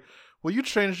he's like, "Well, you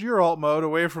changed your alt mode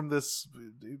away from this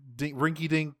rinky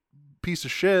dink piece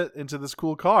of shit into this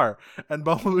cool car," and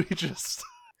Bumblebee just.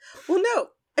 Well, no.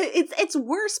 It's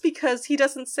worse because he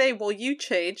doesn't say, "Well, you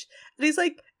changed," and he's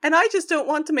like, "And I just don't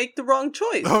want to make the wrong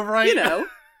choice." Oh, right. You know,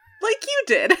 like you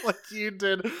did. Like you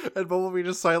did. And Bumblebee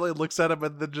just silently looks at him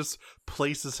and then just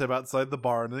places him outside the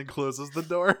bar and then closes the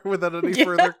door without any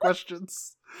further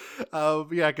questions.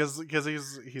 Because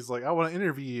he's like, "I want to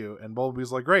interview you," and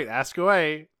Bumblebee's like, "Great, ask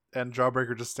away." And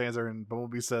Jawbreaker just stands there and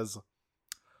Bumblebee says,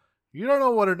 "You don't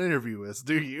know what an interview is,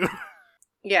 do you?"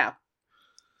 Yeah.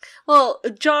 Well,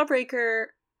 Jawbreaker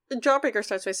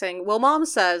starts by saying, "Well, Mom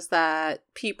says that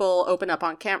people open up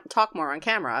on talk more on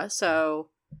camera, so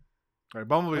right,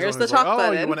 Bumblebee's where's the talk talk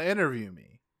button? You want to interview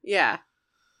me?" Yeah,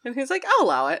 and he's like, "I'll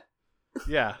allow it."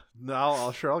 Yeah, no,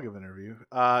 I'll give an interview.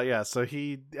 Yeah. So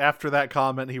he, after that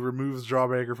comment, he removes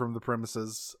Jawbreaker from the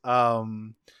premises.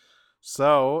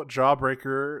 So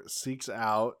Jawbreaker seeks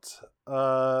out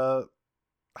Hashtag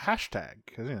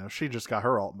because she just got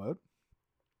her alt mode.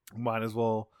 Might as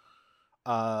well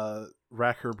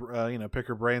rack her pick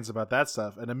her brains about that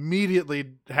stuff, and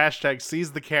immediately Hashtag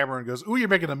sees the camera and goes, "Ooh, you're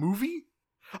making a movie?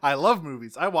 I love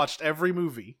movies. I watched every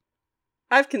movie.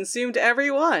 I've consumed every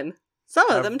one, some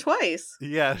of them twice."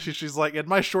 Yeah, she's like, in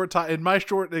my short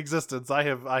existence, I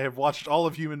have watched all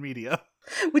of human media.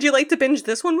 "Would you like to binge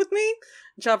this one with me?"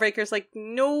 Jawbreaker's like,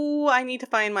 "No, I need to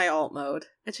find my alt mode,"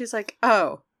 and she's like,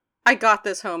 "Oh, I got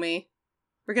this, homie.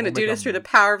 We're gonna do this through the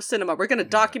power of cinema. We're gonna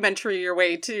documentary your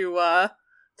way to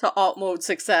alt mode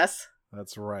success."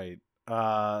 That's right.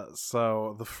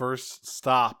 So the first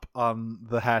stop on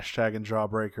the Hashtag and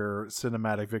Jawbreaker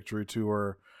cinematic victory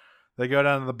tour, they go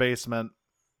down to the basement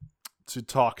to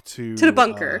talk to the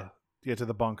bunker. To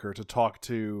the bunker to talk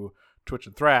to Twitch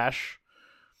and Thrash.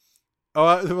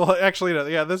 Oh, well, actually, no.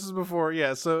 Yeah, this is before.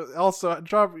 Yeah, so also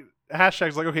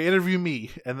Hashtag's like, okay, interview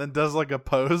me, and then does like a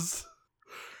pose,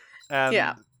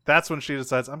 and that's when she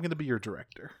decides, I'm gonna be your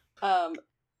director.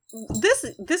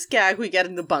 This gag we get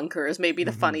in the bunker is maybe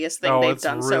the funniest thing they've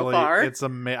done so far. It's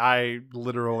I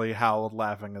literally howled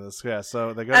laughing at this. Yeah,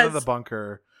 so they go to the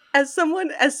bunker. As someone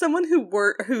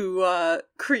who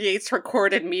creates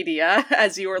recorded media,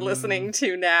 as you are listening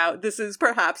to now, this is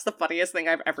perhaps the funniest thing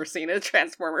I've ever seen in a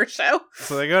Transformers show.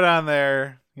 So they go down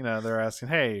there, they're asking,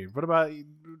 hey, what about,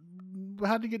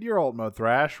 how'd you get your alt mode,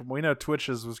 Thrash? We know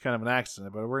Twitch's was kind of an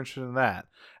accident, but we're interested in that.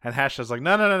 And Hashtag's like,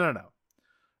 no.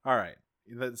 All right,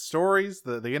 the stories,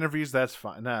 the interviews, that's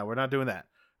fine. No, we're not doing that.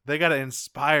 They got to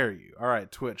inspire you. All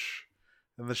right, Twitch.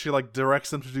 And then she directs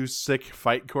them to do sick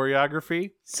fight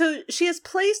choreography. So she has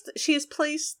placed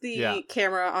the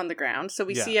camera on the ground, so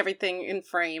we see everything in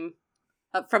frame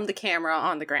from the camera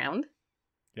on the ground.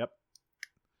 Yep.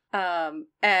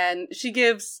 And she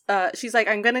gives she's like,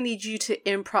 I'm gonna need you to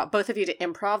both of you to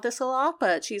improv this a lot,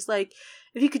 but she's like,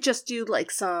 if you could just do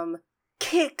some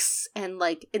kicks and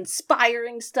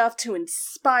inspiring stuff to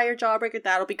inspire Jawbreaker,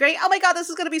 that'll be great. Oh my god, this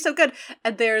is gonna be so good.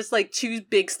 And there's 2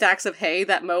 big stacks of hay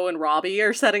that Mo and Robbie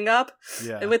are setting up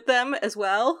with them as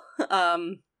well.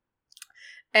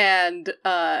 And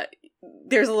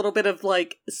there's a little bit of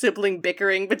sibling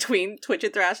bickering between Twitch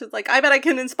and Thrash. It's I bet I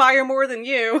can inspire more than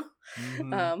you.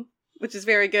 Mm-hmm. Which is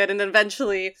very good. And then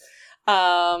eventually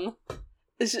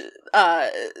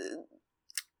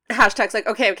Hashtag's like,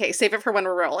 okay, save it for when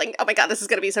we're rolling. Oh my god, this is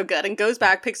gonna be so good. And goes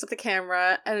back, picks up the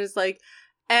camera, and is like,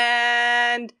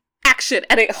 and action.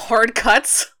 And it hard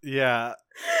cuts. Yeah.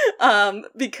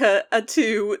 Because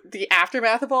to the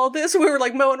aftermath of all this, where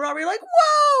Mo and Robbie are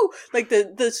whoa!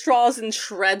 The straws and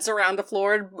shreds around the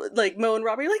floor, and Mo and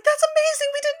Robbie are that's amazing!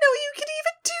 We didn't know you could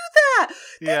even do that!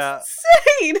 That's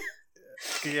insane!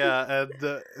 Yeah, and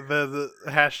the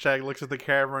Hashtag looks at the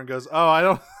camera and goes, oh, I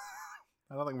don't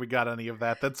think we got any of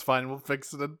that. That's fine. We'll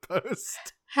fix it in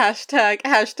post.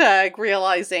 Hashtag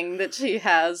realizing that she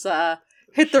has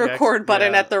hit the record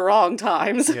button at the wrong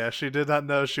times. Yeah, she did not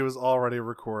know she was already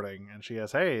recording. And she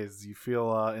asks, hey, do you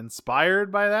feel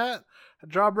inspired by that,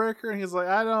 Jawbreaker? And he's like,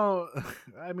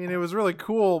 I mean, it was really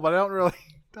cool, but I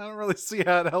don't really see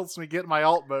how it helps me get my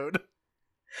alt mode.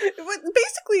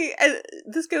 Basically,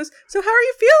 this goes, so how are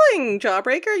you feeling,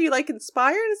 Jawbreaker? Are you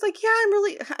inspired? And it's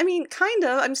kind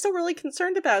of. I'm still really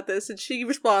concerned about this. And she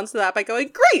responds to that by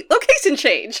going, great, location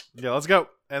change. Yeah, let's go.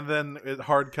 And then it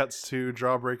hard cuts to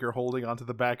Jawbreaker holding onto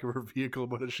the back of her vehicle,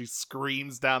 but as she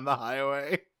screams down the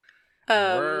highway.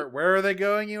 Where are they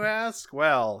going, you ask?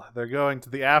 Well, they're going to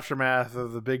the aftermath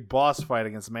of the big boss fight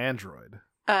against Mandroid.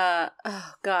 Oh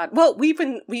god. Well, we've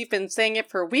been saying it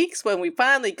for weeks. When we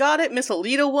finally got it, Miss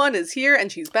Alita 1 is here, and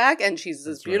she's back, and she's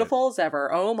as beautiful as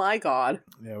ever. Oh my god.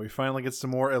 Yeah, we finally get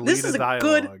some more Alita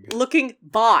dialogue.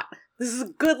 This is a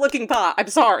good-looking bot. I'm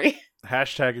sorry.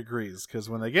 Hashtag agrees, because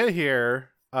when they get here,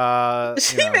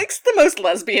 she makes the most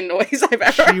lesbian noise I've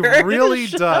ever heard. She really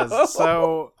does.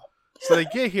 So they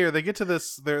get here, they get to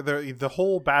this, the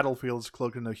whole battlefield is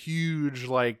cloaked in a huge,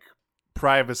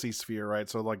 privacy sphere, right?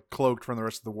 So cloaked from the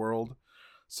rest of the world,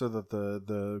 so that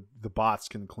the bots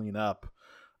can clean up.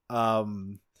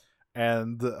 And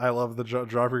I love the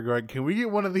Jawbreaker going, can we get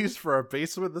one of these for our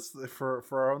basement? This for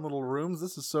our own little rooms.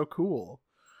 This is so cool.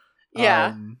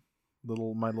 Yeah.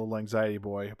 My little anxiety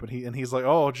boy. But he's like,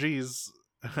 oh geez,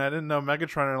 I didn't know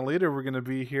Megatron and Alita were gonna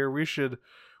be here. We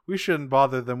shouldn't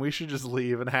bother them. We should just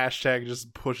leave. And Hashtag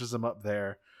just pushes him up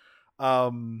there.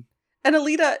 And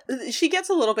Alita, she gets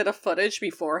a little bit of footage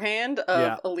beforehand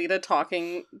of Alita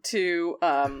talking to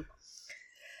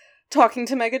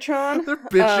Megatron. They're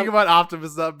bitching about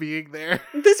Optimus not being there.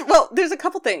 There's a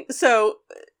couple things. So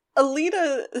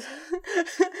Alita,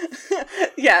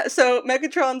 so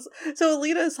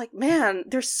Alita is like, man,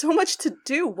 there's so much to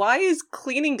do. Why is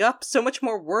cleaning up so much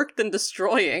more work than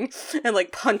destroying? And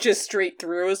punches straight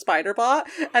through a spider bot.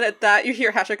 And at that, you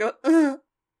hear Hashtag go, ugh.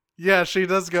 Yeah, she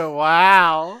does go,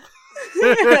 wow.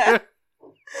 And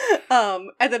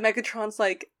then Megatron's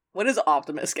like, when is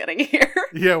Optimus getting here?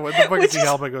 Yeah, when the fuck is he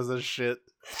helping us this shit?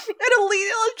 And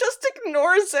Alita just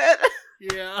ignores it.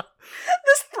 Yeah.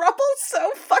 This throuple's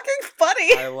so fucking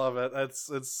funny. I love it. It's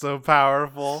so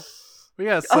powerful. But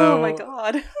yeah, so oh my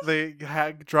god. The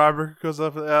Jawbreaker goes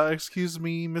up, excuse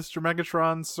me, Mr.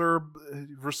 Megatron, sir,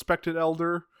 respected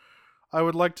elder. I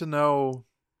would like to know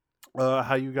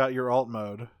how you got your alt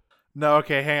mode. No,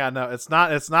 okay, hang on. No, it's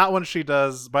not when she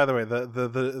does. By the way,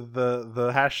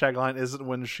 the hashtag line isn't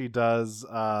when she does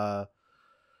the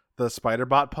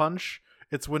Spider-Bot punch.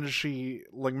 It's when she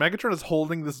Megatron is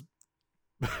holding this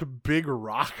big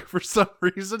rock for some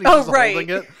reason. He's Oh, just right. holding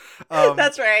it.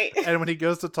 That's right. And when he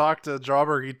goes to talk to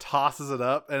Jawbreaker, he tosses it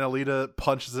up, and Alita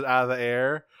punches it out of the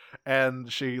air.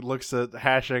 And she looks at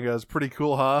Hashtag and goes, "Pretty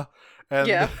cool, huh?" And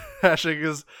Yeah. Hashtag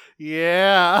goes,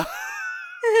 "Yeah."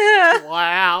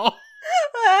 Wow.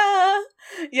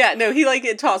 Yeah, no, he like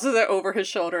it tosses it over his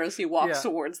shoulder as he walks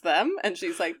towards them, and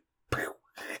she's like,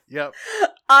 Yep.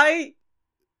 I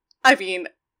mean,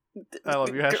 I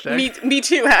love you, Hashtag. Me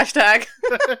too, Hashtag.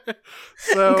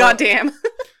 So, Goddamn.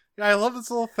 I love this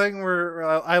little thing where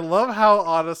I love how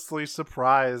honestly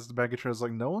surprised Megatron's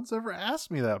like, no one's ever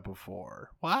asked me that before.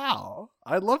 Wow.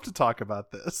 I'd love to talk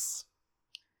about this.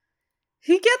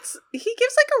 He gives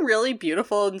like a really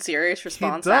beautiful and serious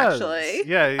response, actually.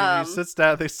 Yeah, he sits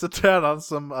down. They sit down on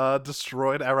some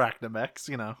destroyed arachnomechs.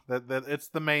 You know that it's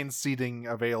the main seating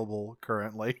available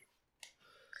currently.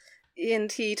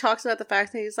 And he talks about the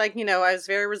fact that he's like, I was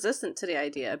very resistant to the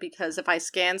idea because if I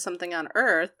scan something on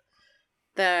Earth,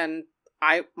 then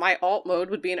my alt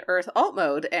mode would be an Earth alt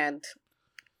mode, and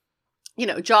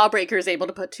Jawbreaker is able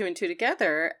to put two and two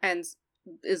together and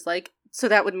is like, so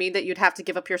that would mean that you'd have to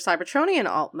give up your Cybertronian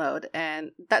alt mode,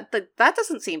 and that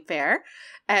doesn't seem fair.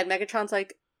 And Megatron's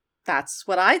like, that's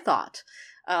what I thought.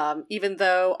 Even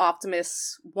though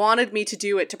Optimus wanted me to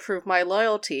do it to prove my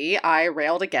loyalty, I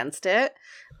railed against it.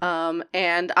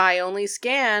 And I only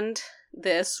scanned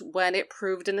this when it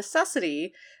proved a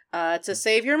necessity to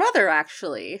save your mother,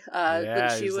 actually.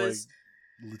 When she was...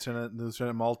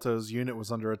 Lieutenant Malto's unit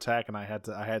was under attack, and I had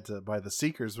to by the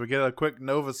Seekers. We get a quick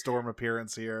Nova Storm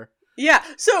appearance here. Yeah.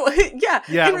 So in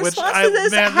response to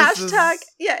this hashtag,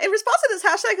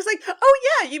 it's like, oh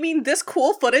yeah, you mean this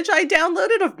cool footage I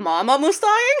downloaded of Mom almost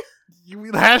dying? You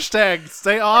mean hashtag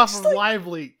stay off of Live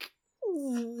Leak?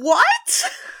 What?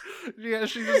 Yeah,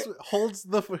 she just holds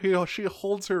she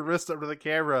holds her wrist up to the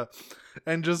camera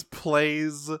and just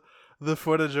plays the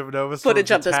footage of Nova Storm's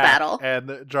footage of this battle, and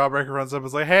Jawbreaker runs up and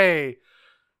is like, "Hey,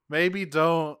 maybe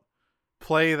don't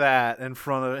play that in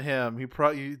front of him.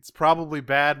 It's probably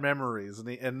bad memories."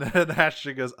 And then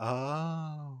Ashley goes,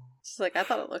 "Oh." She's like, "I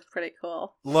thought it looked pretty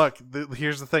cool." Look,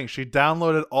 here's the thing: she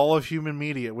downloaded all of human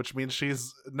media, which means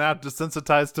she's now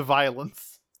desensitized to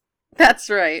violence. That's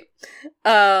right.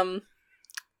 So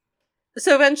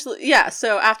eventually,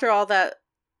 so after all that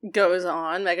goes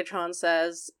on, Megatron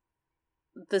says,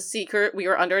 we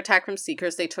were under attack from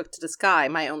Seekers they took to the sky.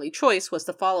 My only choice was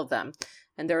to follow them.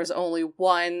 And there was only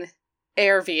one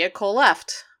air vehicle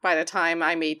left by the time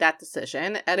I made that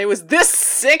decision. And it was this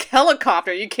sick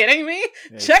helicopter. Are you kidding me?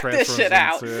 Yeah, check this shit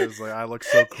out. Like, I look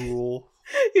so cool.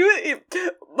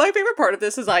 My favorite part of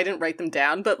this is I didn't write them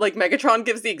down, but like Megatron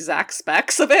gives the exact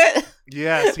specs of it.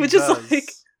 Yes, which is like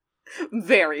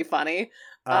very funny.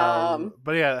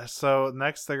 But yeah, so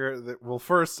next thing,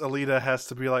 first Alita has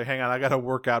to be like, hang on, I gotta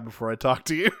work out before I talk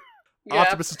to you. Yeah.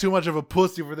 Optimus is too much of a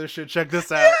pussy for this shit. Check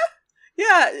this out.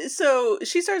 Yeah, so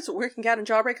she starts working out and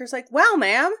Jawbreaker's like, wow,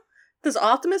 ma'am, does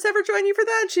Optimus ever join you for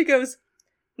that? And she goes,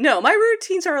 no, my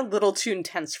routines are a little too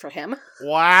intense for him.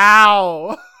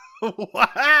 Wow.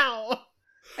 Wow.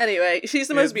 Anyway, she's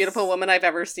the most beautiful woman I've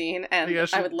ever seen, and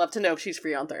I would love to know if she's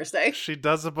free on Thursday. She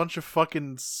does a bunch of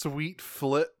fucking sweet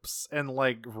flips and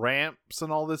like ramps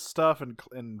and all this stuff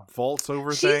and vaults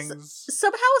over things.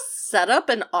 Somehow set up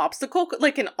an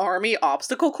army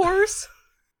obstacle course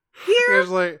here. She's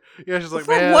like,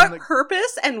 for man, what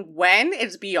purpose and when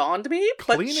is beyond me,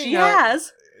 but she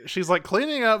has. She's like,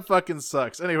 cleaning up fucking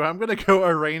sucks. Anyway, I'm gonna go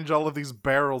arrange all of these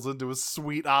barrels into a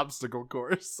sweet obstacle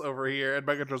course over here. And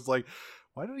Megatron's like,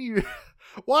 why don't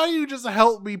you just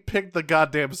help me pick the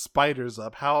goddamn spiders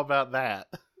up? How about that?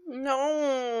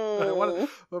 No.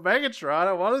 But Megatron,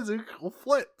 I want to do cool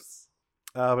flips.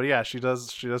 But yeah, she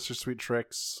does her sweet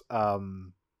tricks.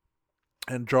 And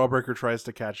Jawbreaker tries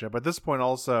to catch up. At this point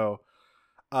also,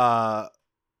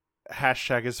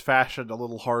 Hashtag has fashioned a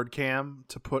little hard cam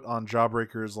to put on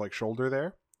Jawbreaker's like shoulder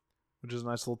there, which is a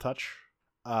nice little touch.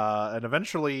 And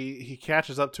eventually he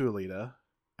catches up to Alita,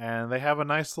 and they have a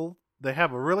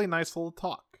really nice little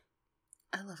talk.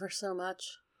 I love her so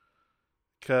much.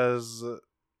 Because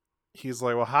he's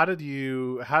like, well, how did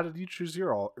you choose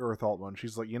your Earth alt mode?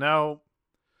 She's like,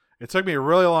 it took me a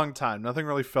really long time. Nothing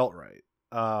really felt right.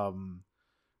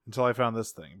 Until I found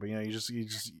this thing. But you just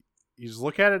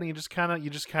look at it and you just kind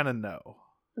of know.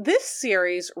 This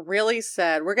series really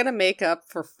said we're going to make up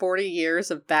for 40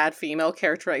 years of bad female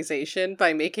characterization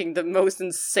by making the most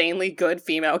insanely good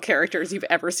female characters you've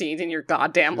ever seen in your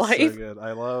goddamn life. So good.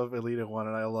 I love Elita 1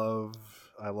 and I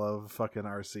love fucking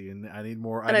RC, and I need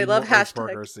more. And I love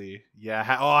hashtag RC. Yeah.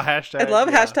 Hashtag. I love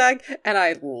hashtag, and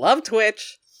I love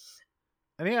Twitch.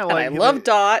 And yeah, and I love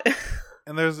Dot.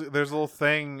 And there's a little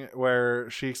thing where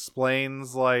she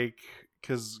explains, like,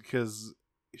 because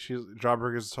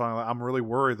Jawbreaker is talking, like, I'm really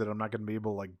worried that I'm not going to be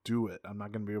able to, like, do it. I'm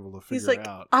not going to be able to figure He's like, it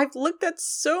out. I've looked at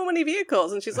so many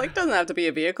vehicles, and she's like, doesn't have to be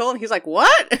a vehicle, and he's like,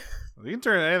 what? You can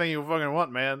turn anything you fucking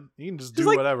want, man. You can just She's do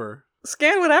like, whatever.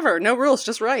 Scan whatever, no rules,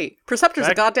 just right. Perceptor's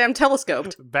a goddamn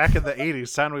telescoped. Back in the 80s,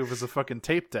 Soundwave was a fucking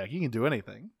tape deck. You can do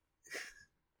anything.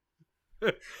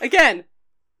 Again,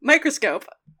 microscope.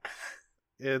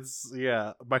 It's,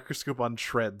 microscope on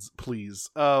treads,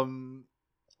 please. You're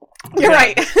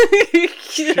right.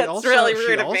 That's really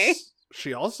rude of me.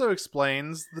 She also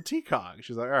explains the TCOG.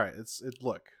 She's like, all right,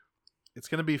 look, it's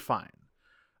going to be fine.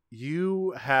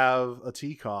 You have a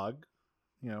TCOG.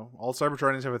 You know, all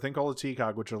Cybertronians have a thing called a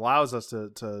TCOG, which allows us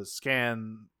to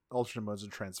scan alternate modes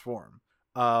and transform.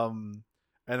 And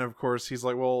of course, he's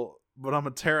like, well, but I'm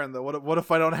a Terran. What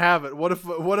if I don't have it? What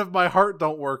if my heart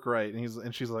don't work right?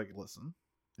 And she's like, listen,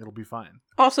 it'll be fine.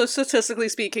 Also, statistically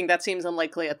speaking, that seems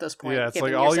unlikely at this point. Yeah, it's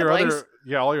like all your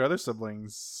other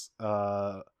siblings.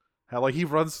 Like he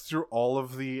runs through all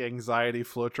of the anxiety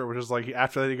flowchart, which is like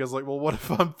after that he goes like, well, what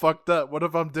if I'm fucked up? What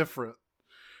if I'm different?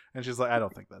 And she's like, I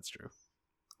don't think that's true.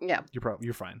 Yeah,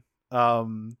 you're fine.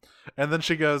 And then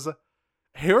she goes,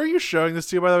 "Who are you showing this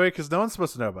to, by the way? Because no one's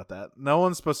supposed to know about that. No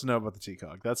one's supposed to know about the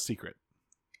TCOG. That's secret."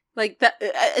 Like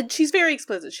that, she's very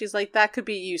explicit. She's like, that could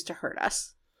be used to hurt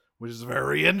us, which is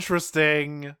very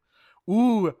interesting.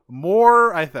 Ooh,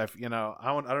 more. I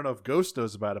don't know if Ghost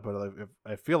knows about it, but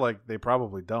I feel like they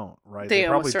probably don't. Right? They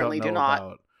probably certainly don't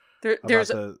know do not. About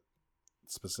the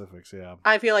specifics. Yeah,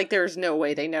 I feel like there's no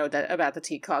way they know that about the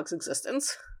TCOG's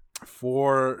existence.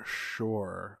 For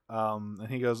sure. And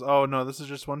he goes, "Oh no, this is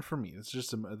just one for me. This is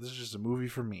just a movie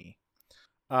for me."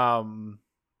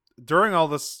 During all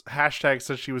this, Hashtag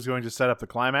said she was going to set up the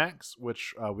climax,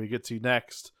 which we get to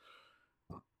next.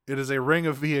 It is a ring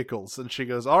of vehicles, and she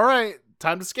goes, "All right,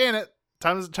 time to scan it.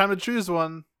 Time to choose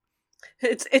one."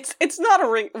 It's not a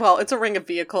ring. Well, it's a ring of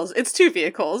vehicles. It's two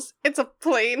vehicles. It's a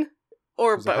plane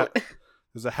or a boat.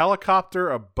 There's a helicopter,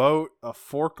 a boat, a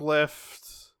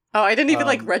forklift. Oh, I didn't even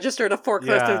register the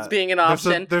forklift as being an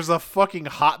option. There's a fucking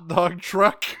hot dog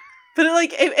truck. But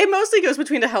it mostly goes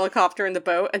between the helicopter and the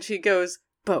boat, and she goes,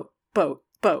 boat.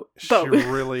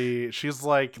 She's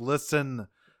like, listen,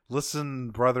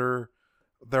 brother.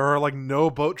 There are like no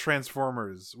boat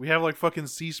transformers. We have like fucking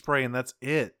sea spray, and that's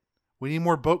it. We need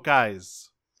more boat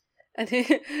guys. And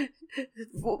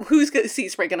who's sea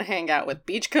spray gonna hang out with?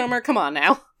 Beachcomber? Come on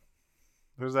now.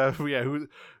 There's that. Yeah,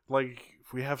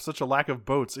 we have such a lack of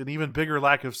boats, an even bigger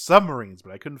lack of submarines,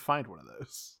 but I couldn't find one of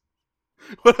those.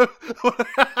 What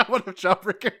if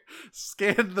Jawbreaker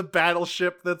scanned the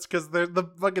battleship? That's because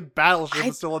the fucking battleship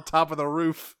is still on top of the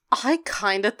roof. I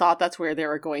kind of thought that's where they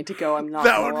were going to go. I'm not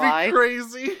gonna lie. That would be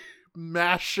crazy.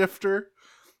 Mass shifter,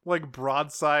 like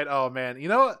broadside. Oh man, you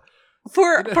know what?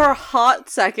 For a hot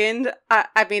second,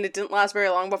 I mean, it didn't last very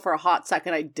long, but for a hot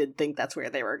second, I did think that's where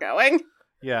they were going.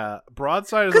 Yeah,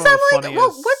 broadside is one of the funniest. Because I'm like,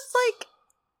 well, what's like?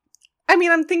 I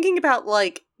mean, I'm thinking about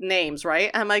like names,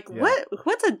 right? I'm like,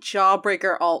 what's a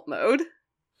Jawbreaker alt mode?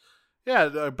 Yeah,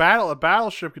 a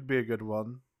battleship could be a good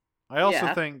one. I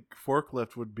also think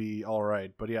forklift would be all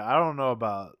right, but yeah, I don't know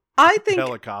about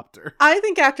helicopter. I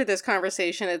think after this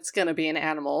conversation, it's gonna be an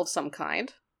animal of some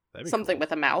kind, something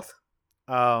with a mouth.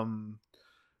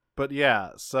 But yeah,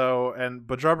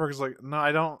 but Jawbreaker's like, no,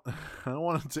 I don't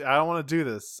want to do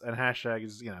this, and Hashtag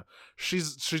is,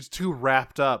 she's too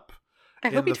wrapped up. I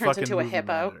hope he turns into a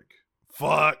hippo. Magic.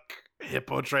 Fuck,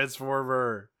 hippo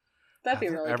transformer. That'd be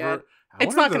really good.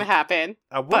 It's not going to happen.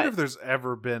 I wonder if there's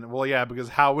ever been. Well, yeah, because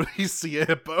how would he see a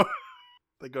hippo?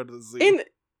 They go to the zoo.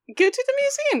 Go to the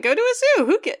museum. Go to a zoo.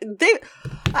 How did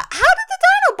the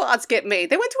Dinobots get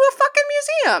made? They went to a fucking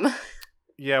museum.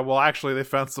 Yeah, well, actually, they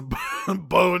found some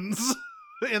bones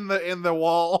in the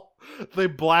wall. They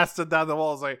blasted down the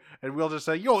walls, and we'll just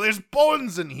say, "Yo, there's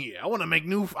bones in here. I want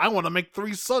to make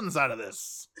 3 sons out of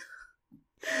this."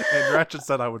 And Ratchet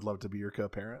said, "I would love to be your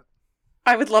co-parent.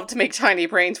 I would love to make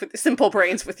simple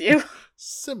brains with you."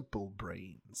 Simple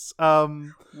brains.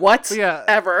 What? Yeah,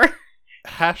 ever.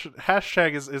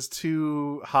 Hashtag is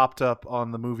too hopped up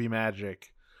on the movie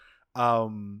magic.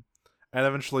 And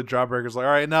eventually Jawbreaker's like,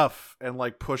 all right, enough, and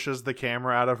like pushes the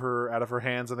camera out of her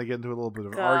hands, and they get into a little bit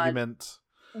of an argument.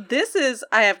 This is,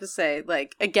 I have to say,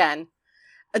 like, again,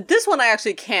 this one I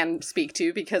actually can speak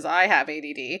to because I have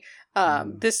ADD.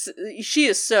 She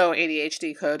is so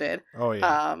ADHD coded. Oh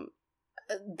yeah.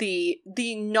 The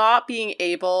not being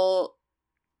able,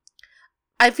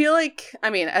 I feel like, I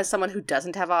mean, as someone who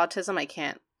doesn't have autism, I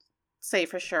can't say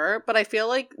for sure, but I feel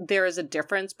like there is a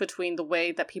difference between the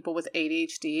way that people with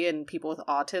ADHD and people with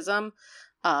autism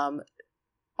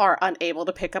are unable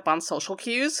to pick up on social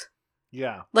cues.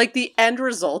 Yeah. Like, the end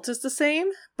result is the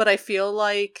same, but I feel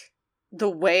like the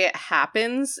way it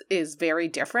happens is very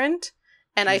different.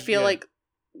 And I feel like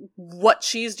what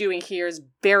she's doing here is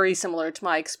very similar to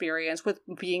my experience with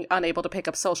being unable to pick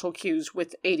up social cues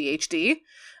with ADHD.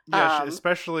 Yeah,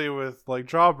 especially with like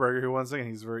Jawbreaker, who once again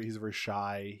he's very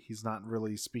shy. He's not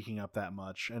really speaking up that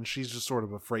much, and she's just sort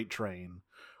of a freight train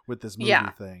with this movie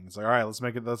thing. It's like, all right, let's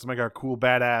make our cool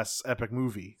badass epic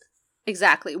movie.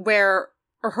 Exactly, where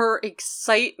her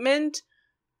excitement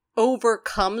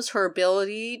overcomes her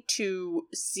ability to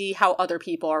see how other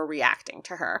people are reacting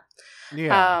to her.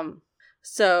 Yeah.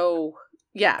 So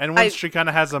yeah, and once she kind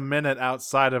of has a minute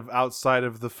outside of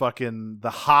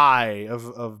the high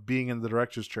of being in the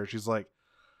director's chair, she's like,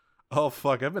 "Oh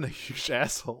fuck, I've been a huge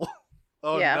asshole.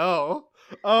 Oh no,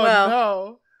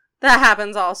 no." That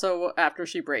happens also after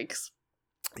she breaks.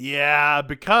 Yeah,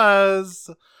 because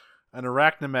an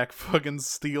arachnamech fucking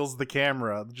steals the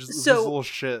camera. Just this little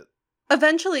shit.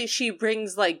 Eventually, she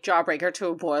brings like Jawbreaker to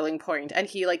a boiling point, and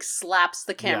he like slaps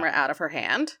the camera out of her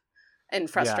hand. In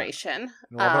frustration. And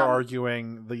while they're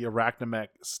arguing, the arachnamech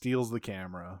steals the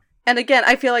camera. And again,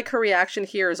 I feel like her reaction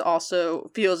here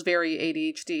feels very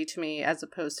ADHD to me, as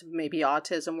opposed to maybe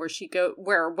autism,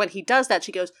 where when he does that,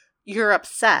 she goes, "You're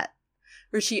upset,"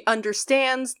 or she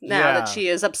understands now that she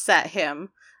has upset him,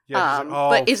 like,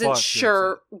 but isn't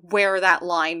sure where that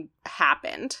line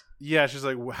happened. Yeah, she's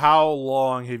like, "How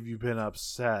long have you been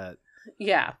upset?"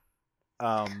 Yeah.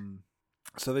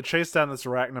 So they chase down this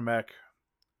arachnamech.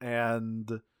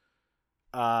 And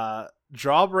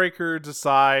Jawbreaker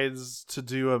decides to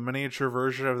do a miniature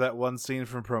version of that one scene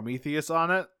from Prometheus on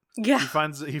it. Yeah. He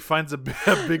finds a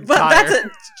big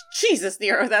tire. Jesus,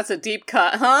 Nero, that's a deep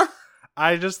cut, huh?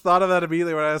 I just thought of that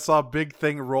immediately when I saw a big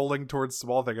thing rolling towards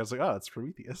small thing. I was like, oh, it's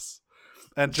Prometheus.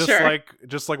 And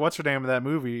just like what's her name in that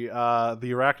movie, the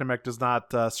arachnamech does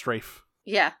not strafe.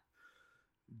 Yeah.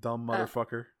 Dumb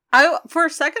motherfucker. For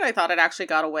a second, I thought it actually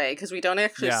got away, because we don't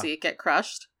actually see it get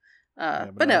crushed.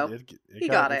 But no, he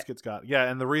got it. It's got. Yeah,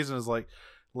 and the reason is not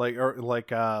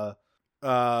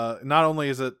only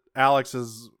is it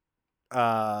Alex's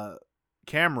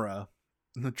camera,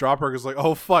 the Dropper is like,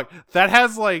 oh fuck, that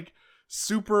has like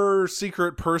super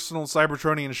secret personal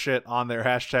Cybertronian shit on their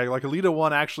hashtag. Like Alita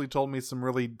 1 actually told me some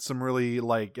really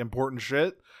like important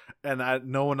shit, and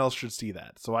no one else should see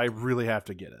that, so I really have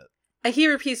to get it. And he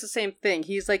repeats the same thing.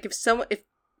 He's like, if someone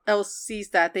else sees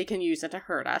that, they can use it to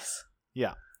hurt us.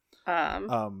 Yeah.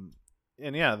 And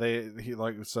yeah, he's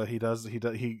like,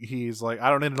 I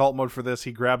don't need adult mode for this.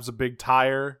 He grabs a big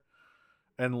tire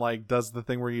and like does the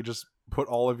thing where you just put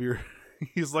all of your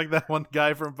he's like that one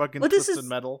guy from fucking Twisted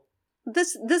Metal.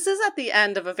 This is at the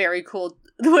end of a very cool,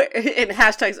 in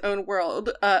hashtag's own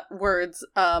words,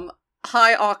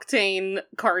 high octane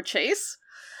car chase.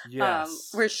 Yes.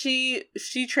 Where she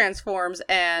transforms,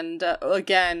 and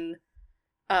again,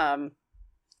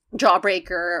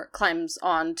 Jawbreaker climbs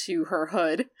onto her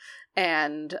hood,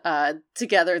 and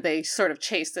together they sort of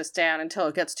chase this down until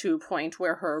it gets to a point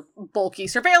where her bulky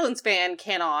surveillance van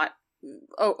cannot,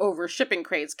 over shipping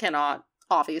crates, cannot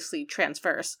obviously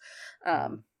transverse.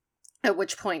 At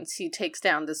which point he takes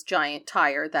down this giant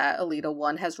tire that Alita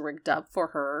 1 has rigged up for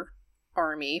her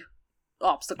army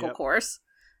obstacle course,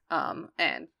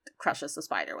 and crushes the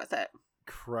spider with it.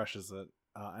 Crushes it,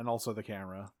 and also the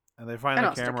camera. And they find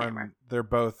the camera, and they're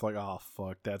both like, oh,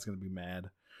 fuck, Dad's gonna be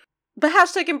mad. But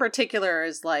hashtag in particular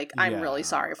is like, I'm really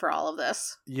sorry for all of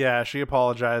this. Yeah, she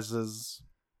apologizes.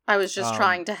 I was just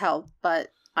trying to help, but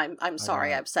I'm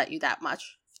sorry I upset you that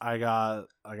much. I got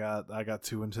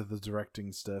too into the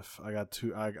directing stuff.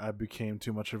 I became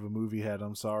too much of a movie head.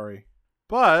 I'm sorry.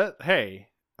 But, hey,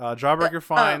 Jawbreaker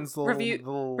finds the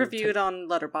little... Reviewed on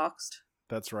Letterboxd.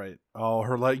 That's right. Oh,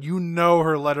 her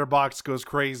Letterboxd goes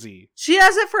crazy. She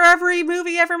has it for every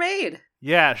movie ever made.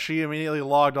 Yeah, she immediately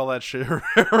logged all that shit.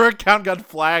 Her account got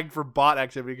flagged for bot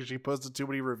activity because she posted too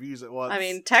many reviews at once. I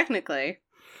mean, technically.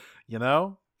 You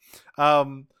know?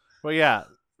 But yeah.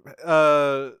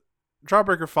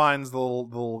 Jawbreaker finds the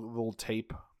little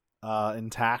tape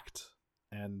intact,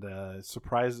 and this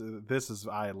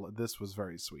was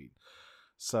very sweet.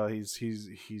 So he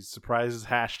surprises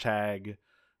hashtag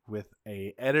with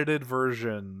a edited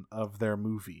version of their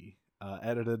movie,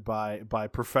 edited by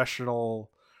professional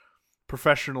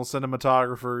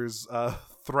cinematographers,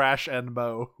 Thrash and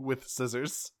Mo with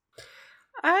scissors.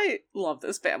 I love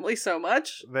this family so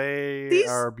much. They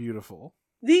are beautiful.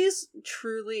 These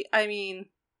truly, I mean,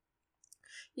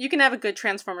 you can have a good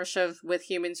Transformers show with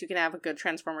humans, you can have a good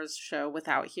Transformers show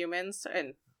without humans,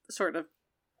 and sort of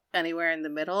anywhere in the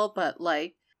middle, but,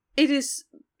 like, it is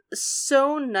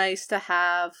so nice to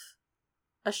have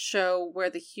a show where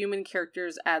the human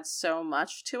characters add so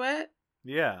much to it.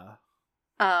 Yeah.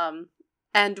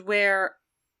 And where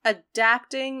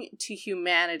adapting to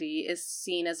humanity is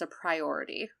seen as a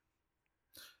priority.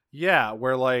 Yeah,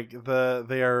 where like because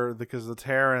the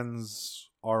Terrans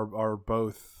are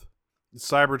both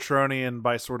Cybertronian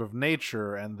by sort of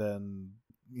nature and then,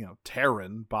 you know,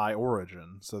 Terran by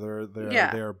origin. So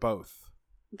they're both.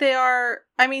 They are,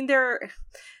 I mean, they're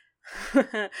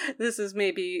this is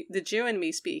maybe the Jew in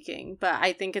me speaking, but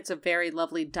I think it's a very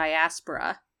lovely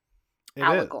diaspora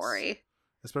allegory. Is.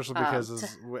 Especially because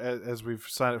as we've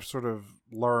sort of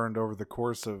learned over the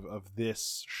course of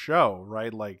this show,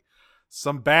 right? Like,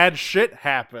 some bad shit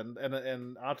happened,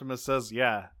 and Optimus says,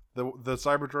 yeah, the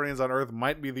Cybertronians on Earth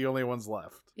might be the only ones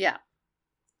left. Yeah.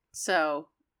 So,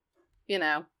 you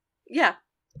know, yeah,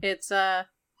 it's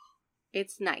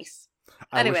nice.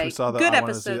 Anyway, I wish we saw that. Good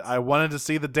episodes. I wanted to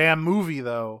see the damn movie,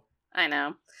 though. I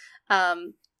know.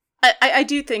 I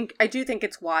do think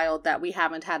it's wild that we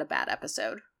haven't had a bad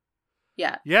episode.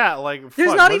 Yeah, like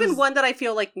there's not even one that I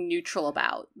feel like neutral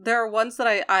about. There are ones that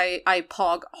I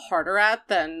pog harder at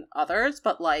than others,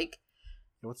 but like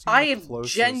I have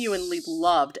genuinely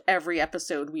loved every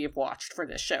episode we have watched for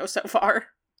this show so far.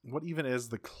 What even is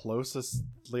the closest?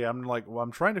 I'm like, well,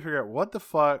 I'm trying to figure out what the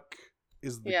fuck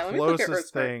is the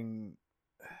closest thing.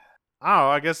 I don't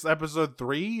know. I guess episode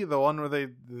 3, the one where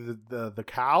the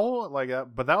cow, like,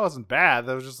 but that wasn't bad.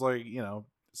 That was just like, you know,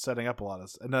 setting up a lot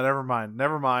of. No,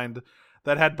 never mind.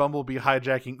 That had Bumblebee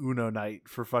hijacking Uno Night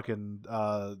for fucking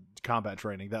combat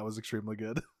training. That was extremely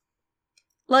good.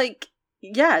 Like,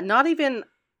 yeah, not even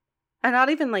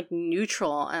like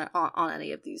neutral on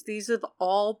any of these. These have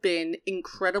all been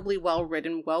incredibly well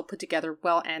written, well put together,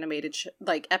 well animated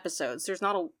like episodes. There's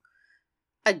not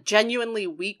a genuinely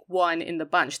weak one in the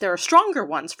bunch. There are stronger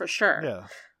ones for sure.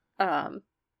 Yeah.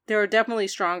 There are definitely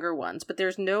stronger ones, but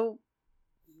there's no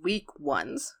weak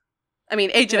ones. I mean,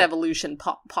 Age of Evolution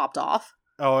popped off.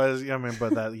 Oh, I mean,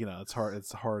 but that, you know, it's hard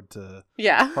to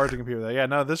hard to compete with that. Yeah,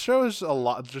 no, this show is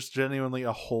just genuinely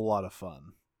a whole lot of fun.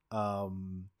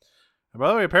 And by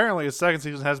the way, apparently a second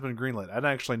season has been greenlit. I didn't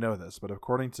actually know this, but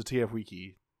according to TF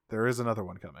Wiki, there is another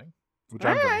one coming, which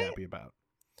I'm very happy about.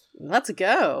 Let's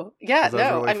go. Yeah,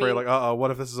 no, I was really afraid, like,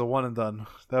 what if this is a one and done?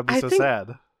 That'd be so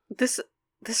sad. This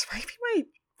might be my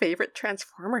favorite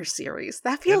Transformers series.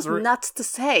 That feels nuts to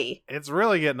say. It's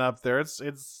really getting up there.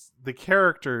 It's the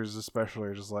characters especially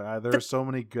are just like, there are so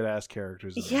many good ass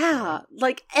characters in yeah,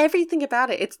 like everything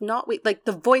about it. It's not like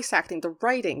the voice acting, the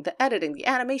writing, the editing, the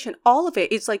animation, all of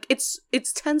it. It's like it's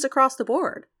 10s across the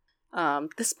board.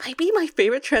 This might be my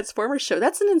favorite Transformers show.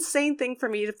 That's an insane thing for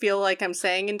me to feel like I'm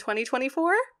saying in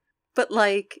 2024, but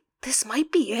like this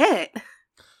might be it.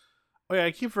 Oh yeah,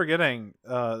 I keep forgetting.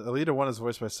 Alita 1 is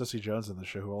voiced by Cissy Jones in the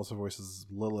show, who also voices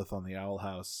Lilith on the Owl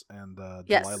House and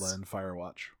Delilah in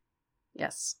Firewatch.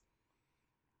 Yes.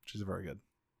 She's very good.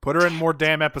 Put her in more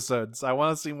damn episodes. I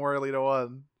want to see more Alita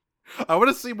 1. I want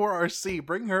to see more RC.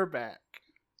 Bring her back.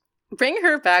 Bring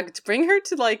her back. Bring her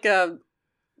to like a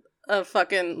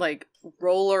fucking like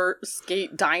roller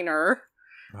skate diner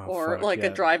or like a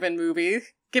drive-in movie.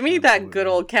 Give me that good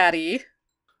old caddy.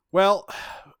 Well,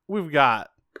 we've got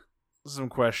some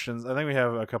questions. I think we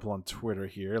have a couple on Twitter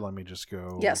here. Let me just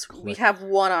go. Yes, we have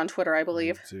one on Twitter, I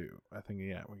believe. I think,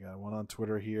 yeah, we got one on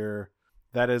Twitter here.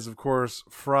 That is, of course,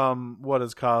 from What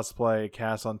is Cosplay,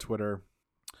 Cass on Twitter.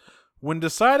 When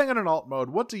deciding on an alt mode,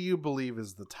 what do you believe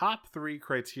is the top 3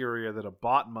 criteria that a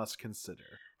bot must consider?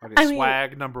 Okay,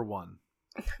 swag, number 1.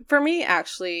 For me,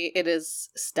 actually, it is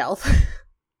stealth.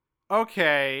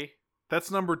 Okay, that's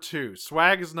number 2.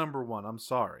 Swag is number 1. I'm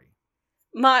sorry.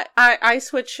 I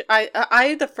switch.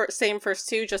 I the same first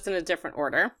 2, just in a different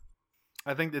order.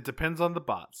 I think it depends on the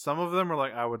bot. Some of them are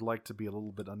like, I would like to be a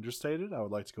little bit understated. I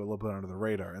would like to go a little bit under the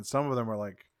radar. And some of them are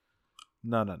like,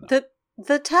 no.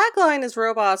 The tagline is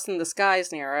robots in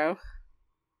disguise, Nero.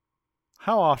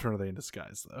 How often are they in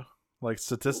disguise, though? Like,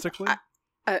 statistically?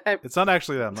 It's not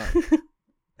actually that much.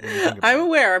 I'm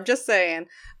aware. I'm just saying.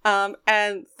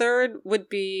 And third would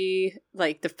be,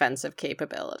 like, defensive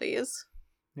capabilities.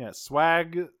 Yeah,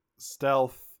 swag,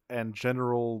 stealth, and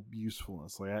general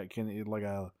usefulness. Like,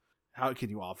 how can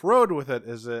you off-road with it?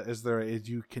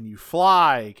 Can you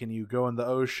fly? Can you go in the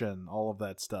ocean? All of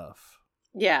that stuff.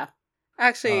 Yeah.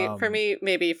 Actually, for me,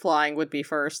 maybe flying would be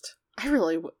first. I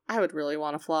would really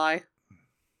want to fly.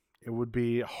 It would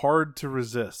be hard to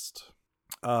resist.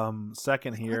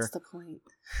 Second here. What's the point?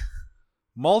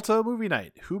 Malta movie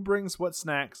night. Who brings what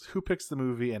snacks? Who picks the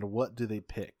movie? And what do they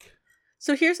pick?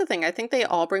 So here's the thing. I think they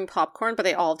all bring popcorn, but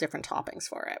they all have different toppings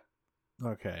for it.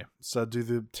 Okay. So do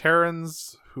the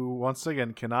Terrans, who once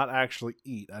again cannot actually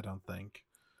eat, I don't think,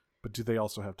 but do they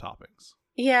also have toppings?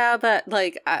 Yeah, but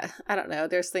like I don't know.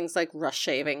 There's things like rush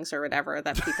shavings or whatever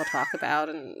that people talk about,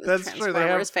 and That's Transformers true. They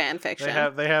have fan fiction.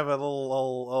 They have a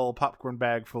little popcorn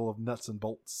bag full of nuts and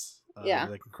bolts. Yeah,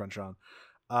 that they can crunch on.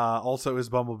 Also, is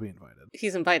Bumblebee invited?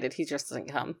 He's invited. He just doesn't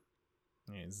come.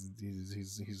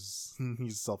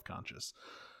 He's self-conscious.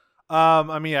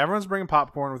 I mean, everyone's bringing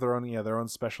popcorn with their own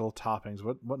special toppings.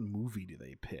 What movie do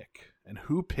they pick, and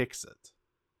who picks it?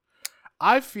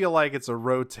 I feel like it's a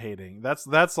rotating. That's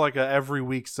like a every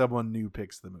week someone new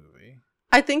picks the movie.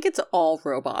 I think it's all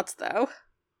robots though.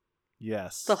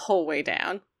 Yes, the whole way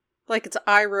down. Like it's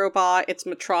iRobot, it's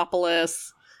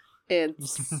Metropolis,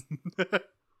 it's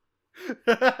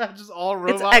just all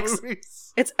robot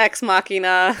movies. It's Ex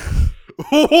Machina.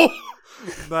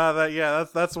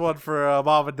 That's one for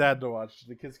mom and dad to watch.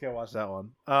 The kids can't watch that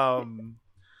one.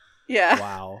 Yeah.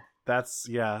 Wow. That's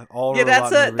all yeah.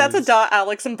 Robot movies. That's a Dot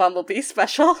Alex and Bumblebee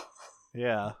special.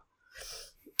 Yeah.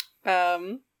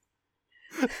 They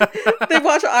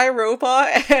watch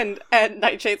iRobot and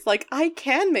Nightshade's like, I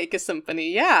can make a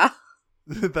symphony. Yeah.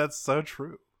 That's so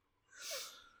true.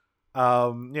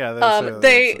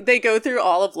 They go through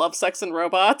all of Love, Sex, and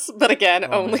Robots, but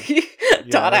again, only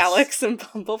Dot Alex and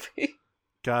Bumblebee.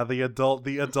 God, the adult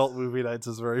movie nights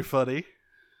is very funny.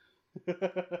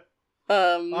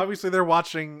 Obviously they're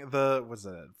watching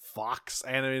Fox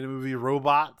animated movie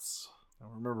Robots. I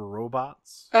don't remember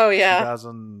Robots. Oh yeah.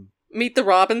 2000 Meet the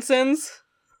Robinsons.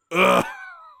 Ugh.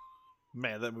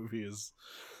 Man, that movie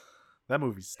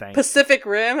stinks. Pacific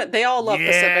Rim. They all love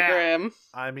Pacific Rim.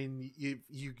 I mean,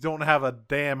 you don't have a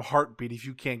damn heartbeat if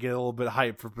you can't get a little bit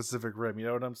hype for Pacific Rim. You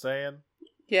know what I'm saying?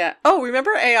 Yeah. Oh,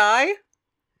 remember AI?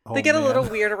 They get man. a little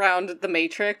weird around the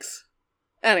Matrix.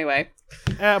 Anyway.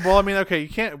 Yeah, well, I mean, okay, you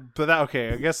can't, but I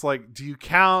guess, like, do you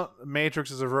count Matrix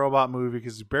as a robot movie?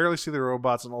 Because you barely see the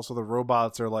robots, and also the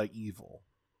robots are, like, evil.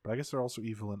 But I guess they're also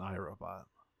evil in iRobot.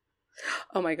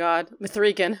 Oh my god.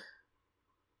 Mithrigan.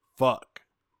 Fuck.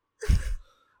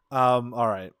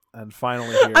 Alright. And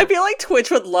finally here. I feel like Twitch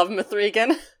would love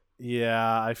Mithrigan.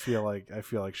 Yeah, I feel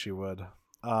like she would.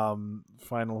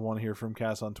 Final one here from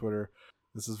Cass on Twitter.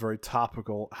 This is very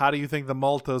topical. How do you think the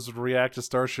Maltas would react to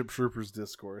Starship Troopers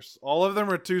discourse? All of them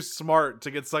are too smart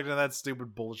to get sucked into that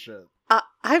stupid bullshit.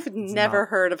 I've never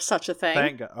heard of such a thing.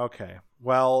 Thank God. Okay.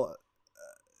 Well,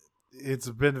 it's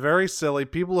been very silly.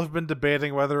 People have been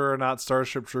debating whether or not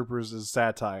Starship Troopers is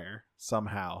satire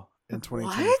somehow in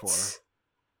 2024. What?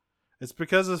 It's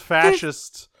because a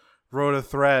fascist wrote a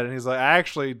thread, and he's like, I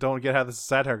actually don't get how this is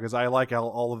satire because I like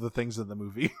all of the things in the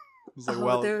movie. I was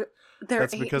like, there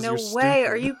ain't no way.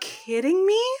 Are you kidding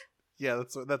me? Yeah,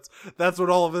 that's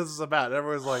what all of this is about.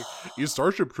 Everyone's like, "Is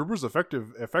Starship Troopers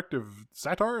effective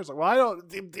satire?" It's like, well, I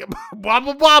don't. Blah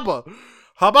blah blah.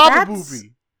 How about the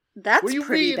movie? That's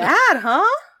pretty bad, huh?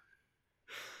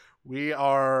 We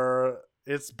are.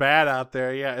 It's bad out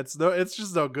there. Yeah, it's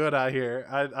just no good out here.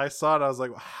 I saw it. I was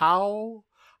like, how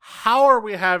are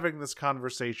we having this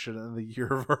conversation in the year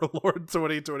of our Lord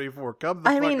 2024? Come the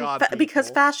fuck on, people. Because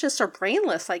fascists are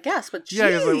brainless, I guess. But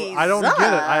Jesus. Like, I don't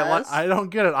get it. I don't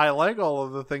get it. I like all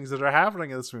of the things that are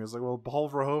happening in this movie. It's like, well, Paul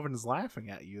Verhoeven is laughing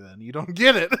at you. Then you don't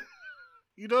get it.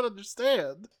 You don't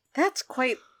understand. That's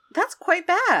quite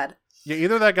bad. Yeah,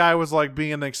 either that guy was like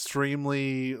being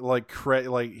extremely like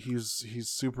he's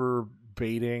super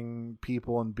baiting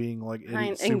people and being like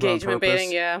engagement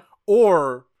baiting, yeah,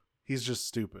 or he's just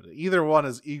stupid. Either one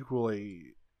is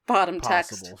equally bottom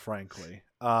possible, text, frankly.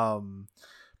 But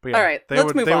yeah, all right,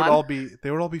 let's move on. They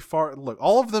would all be far. Look,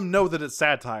 all of them know that it's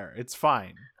satire. It's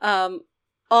fine.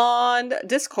 On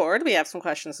Discord, we have some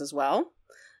questions as well.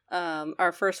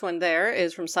 Our first one there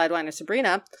is from Sidewinder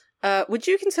Sabrina. Would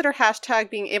you consider hashtag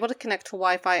being able to connect to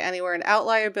Wi-Fi anywhere an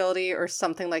outlier ability or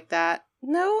something like that?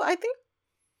 No, I think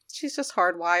she's just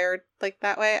hardwired like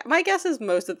that way. My guess is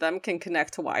most of them can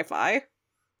connect to Wi-Fi.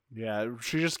 Yeah,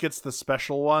 she just gets the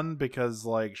special one because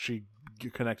like she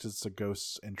connects to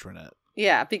Ghost's intranet.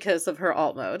 Yeah, because of her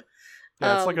alt mode.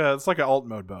 Yeah, it's like an alt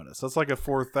mode bonus. That's like a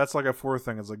fourth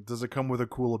thing. It's like, does it come with a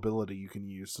cool ability you can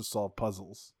use to solve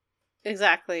puzzles?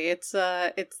 Exactly. It's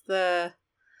the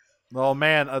Oh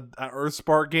man, an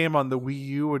Earthspark game on the Wii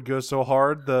U would go so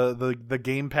hard. The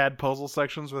gamepad puzzle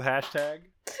sections with hashtag.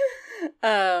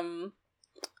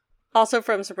 Also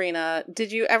from Sabrina,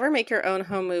 did you ever make your own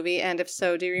home movie? And if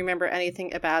so, do you remember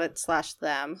anything about it /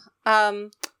 them?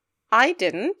 I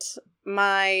didn't.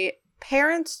 My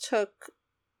parents took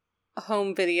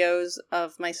home videos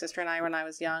of my sister and I when I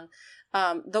was young.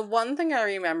 The one thing I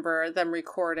remember them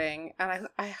recording, and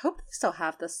I hope they still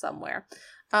have this somewhere.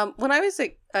 When I was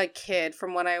a kid,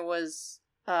 from when I was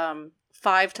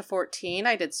 5 to 14,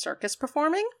 I did circus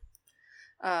performing.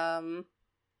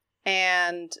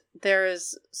 And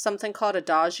there's something called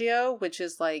adagio, which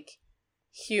is like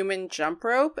human jump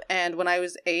rope. And when I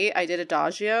was 8, I did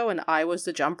adagio and I was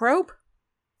the jump rope.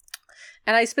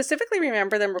 And I specifically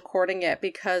remember them recording it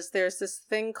because there's this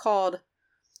thing called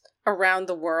Around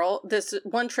the World. This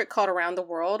one trick called Around the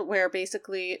World where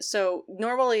basically, so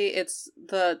normally it's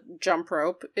the jump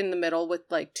rope in the middle with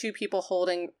like 2 people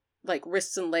holding like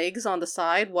wrists and legs on the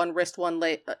side, one wrist, one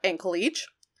ankle each.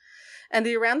 And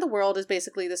the Around the World is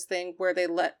basically this thing where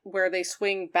they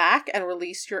swing back and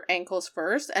release your ankles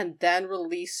first and then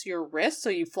release your wrists so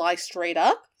you fly straight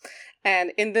up.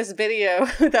 And in this video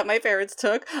that my parents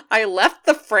took, I left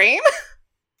the frame.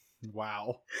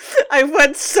 Wow. I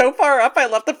went so far up, I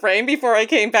left the frame before I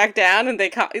came back down, and they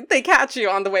catch you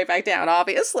on the way back down,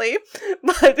 obviously.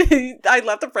 But I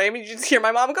left the frame, and you just hear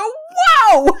my mom go,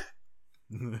 "Wow!"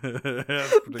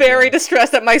 Very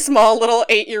distressed at my small little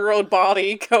 8-year-old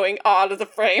body going out of the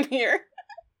frame here.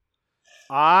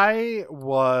 I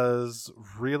was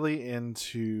really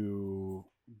into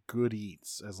Good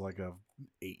Eats as like a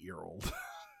 8-year-old.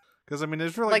 Because I mean,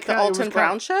 it's really like the Alton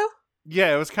Brown show.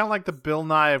 Yeah, it was kind of like the Bill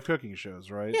Nye of cooking shows,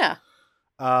 right? Yeah.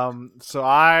 So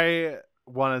I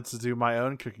wanted to do my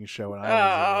own cooking show when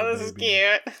I was this is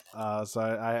cute. So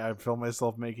I filmed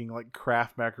myself making like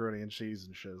Kraft macaroni and cheese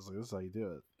and shit. So this is how you do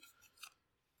it.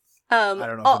 I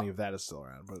don't know if any of that is still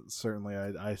around, but certainly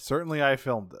I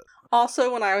filmed it.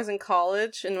 Also, when I was in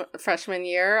college in freshman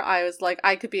year, I was like,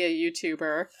 I could be a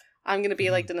YouTuber. I'm gonna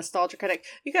be like the nostalgia critic.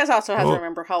 You guys also have to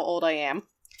remember how old I am.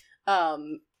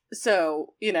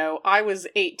 So, you know, I was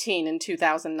 18 in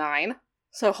 2009.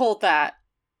 So hold that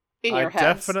in your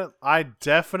heads. I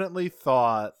definitely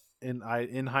thought in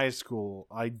high school,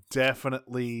 I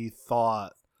definitely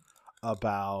thought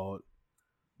about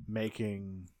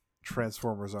making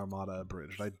Transformers Armada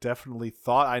abridged. I definitely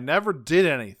thought. I never did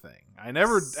anything. I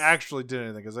never actually did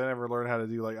anything because I never learned how to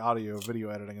do like audio, video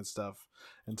editing and stuff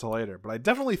until later. But I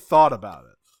definitely thought about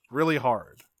it really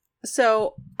hard.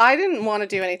 So I didn't want to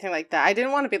do anything like that. I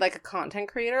didn't want to be like a content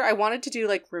creator. I wanted to do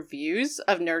like reviews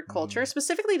of nerd culture,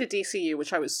 specifically to DCU,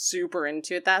 which I was super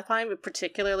into at that time, but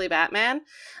particularly Batman.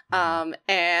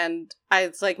 And I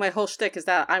was like, my whole shtick is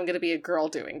that I'm going to be a girl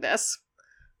doing this.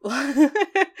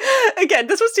 Again,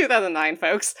 this was 2009,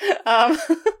 folks.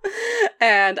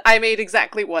 And I made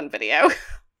exactly one video.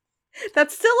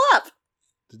 That's still up.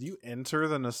 Did you enter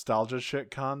the nostalgia shit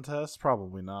contest?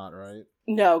 Probably not, right?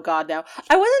 No, God, no.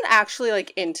 I wasn't actually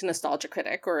like into Nostalgia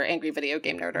Critic or Angry Video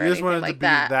Game Nerd or anything like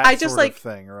that. I just like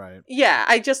thing, right? Yeah,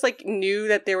 I just like knew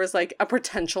that there was like a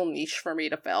potential niche for me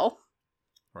to fill.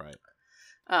 Right.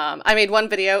 I made one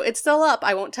video. It's still up.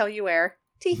 I won't tell you where.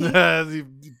 You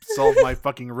solved my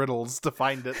fucking riddles to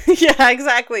find it. Yeah,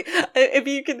 exactly.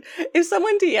 If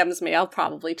someone DMs me, I'll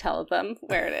probably tell them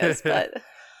where it is, but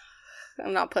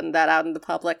I'm not putting that out in the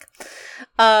public.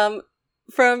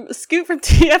 From Scoot from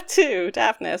TF2,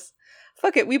 Daphnis.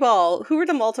 Fuck it, we ball. Who are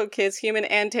the Malto kids, human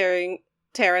and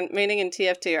Terran, meaning in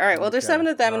TF2? Alright, well, there's 7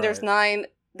 of them, and there's 9.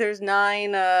 There's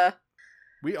 9,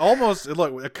 We almost,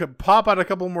 look, it could pop out a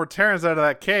couple more Terrans out of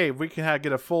that cave. We can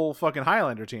get a full fucking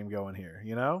Highlander team going here,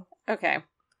 you know? Okay.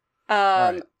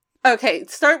 Right. Okay,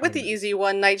 start with the easy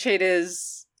one. Nightshade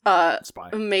is,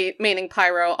 Spy. Maining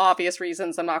Pyro. Obvious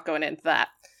reasons, I'm not going into that.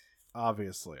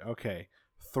 Obviously. Okay.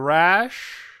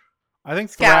 Thrash. I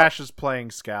think Scout. Thrash is playing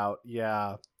Scout.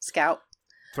 Yeah. Scout.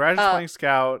 Thrash is playing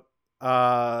Scout.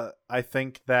 I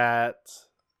think that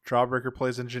Jawbreaker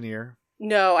plays Engineer.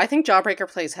 No, I think Jawbreaker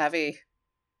plays Heavy.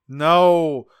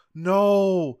 No.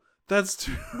 That's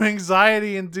too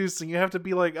anxiety inducing. You have to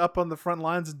be like up on the front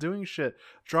lines and doing shit.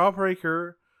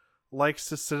 Jawbreaker likes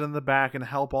to sit in the back and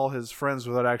help all his friends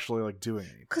without actually like doing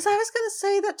anything. Because I was gonna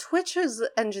say that Twitch is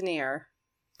Engineer.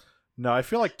 No, I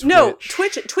feel like Twitch. No,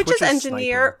 Twitch is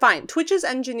Engineer. Sniper. Fine, Twitch is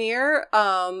Engineer.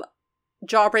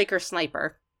 Jawbreaker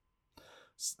Sniper.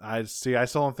 I see. I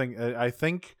still don't think. I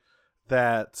think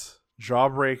that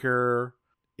Jawbreaker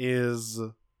is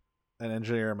an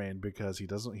Engineer main because he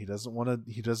doesn't want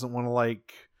to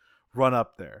like run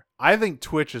up there. I think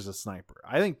Twitch is a sniper.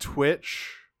 I think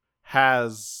Twitch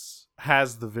has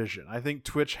the vision. I think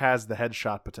Twitch has the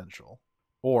headshot potential.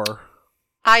 Or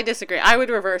I disagree. I would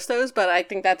reverse those, but I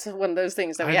think that's one of those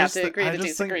things that we have to agree to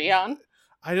disagree on.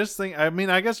 I just think. I mean,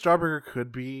 I guess Jawbreaker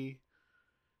could be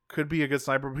a good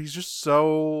sniper, but he's just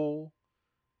so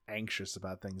anxious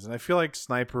about things, and I feel like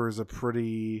Sniper is a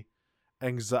pretty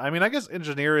anxiety. I mean, I guess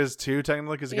engineer is too,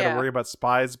 technically, because you gotta Yeah. worry about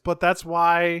spies, but that's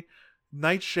why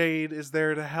Nightshade is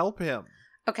there to help him.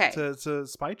 Okay. To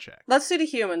spy check. Let's do the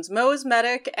humans. Mo is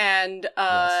medic, and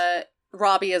Yes.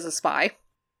 Robbie is a spy.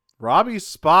 Robbie's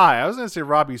spy. I was gonna say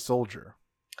Robbie's soldier.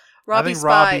 Robbie's I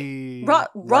spy. think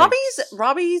Robbie.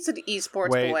 Robbie's an esports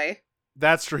Wait. boy.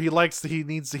 That's true. He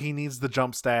needs the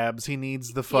jump stabs. He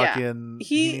needs the fucking.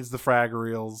 He needs the frag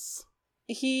reels.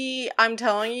 I'm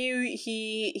telling you,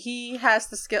 he has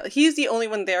the skill. He's the only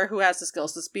one there who has the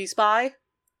skills to be spy.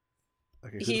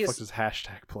 Okay, who the fuck does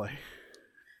hashtag play?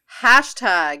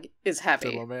 Hashtag is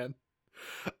heavy. Demo man.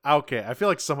 Okay, I feel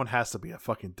like someone has to be a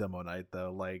fucking demo knight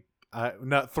though. Like,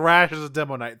 no, Thrash is a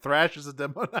demo knight. Thrash is a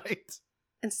demo knight.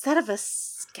 Instead of a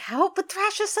scout, but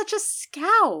Thrash is such a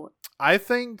scout. I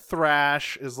think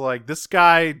Thrash is like, this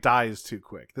guy dies too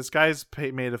quick. This guy's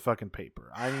made of fucking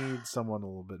paper. I need someone a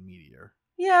little bit meatier.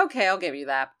 Yeah, okay, I'll give you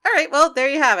that. All right, well, there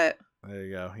you have it. There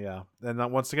you go. Yeah, and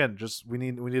then once again, just we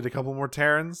need a couple more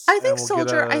Terrans. I think and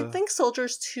Soldier. get I think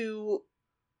Soldier's too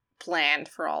bland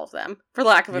for all of them, for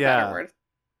lack of a better word.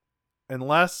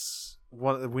 Unless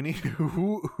we need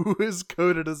who is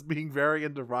coded as being very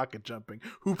into rocket jumping,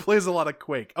 who plays a lot of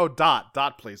Quake. Oh,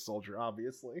 Dot plays Soldier,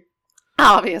 obviously.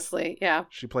 Obviously, yeah.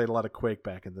 She played a lot of Quake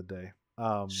back in the day.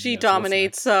 She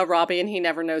dominates Robbie, and he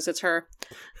never knows it's her.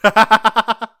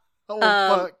 Oh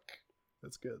fuck,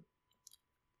 that's good.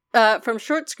 From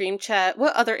Short Scream Chat,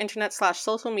 what other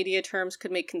internet/social media terms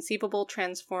could make conceivable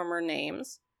Transformer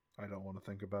names? I don't want to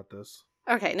think about this.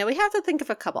 Okay, now we have to think of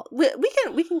a couple.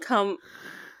 We can come.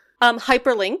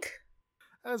 Hyperlink.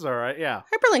 That's all right. Yeah,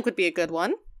 Hyperlink would be a good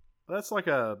one. that's like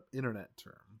a internet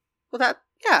term. Well,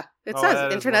 it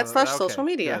says internet/social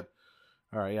media. Good.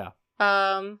 All right, yeah.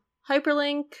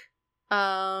 Hyperlink.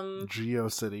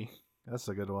 GeoCity. That's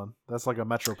a good one. That's like a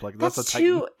Metroplex. That's a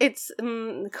too. Titan. It's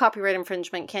copyright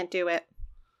infringement. Can't do it.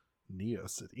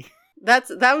 NeoCity.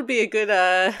 That would be a good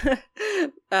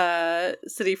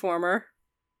city former.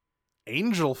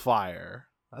 Angel Fire.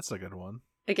 That's a good one.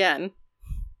 Again.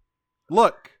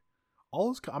 Look,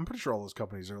 I'm pretty sure all those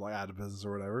companies are like out of business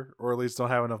or whatever, or at least don't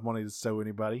have enough money to sue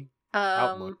anybody.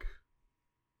 Outlook,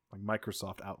 like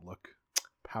Microsoft Outlook,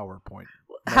 PowerPoint.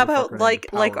 How about like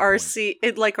PowerPoint.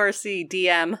 RC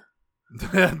DM?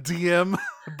 DM,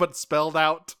 but spelled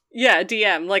out. Yeah,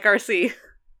 DM like RC.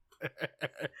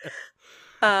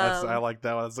 I like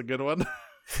that one. That's a good one.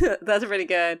 That's pretty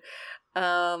good.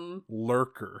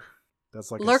 Lurker.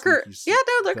 That's like Lurker. A yeah,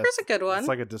 no, Lurker's a good one. It's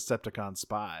like a Decepticon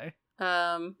spy.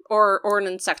 Or an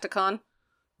Insecticon.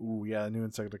 Ooh, yeah, a new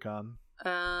Insecticon.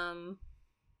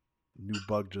 New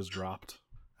bug just dropped.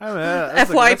 I mean,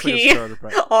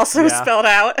 FYP. Also spelled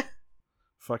out.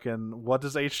 Fucking, what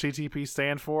does HTTP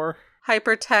stand for?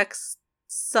 Hypertext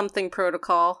something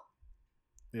protocol.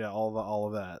 Yeah, all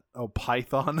of that. Oh,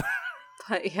 Python.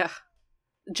 Yeah.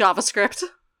 JavaScript.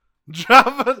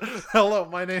 Java. Hello,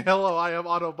 I am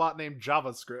Autobot named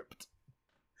JavaScript.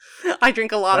 I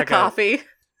drink a lot of coffee.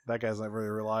 That guy's not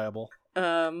very reliable.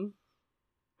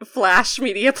 Flash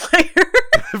media player.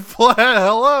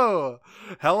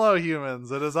 Hello,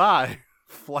 humans. It is I,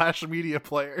 Flash media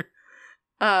player.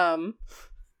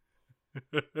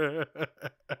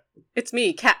 It's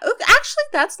me. Actually,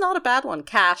 that's not a bad one.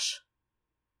 Cash.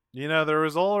 You know, there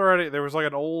was like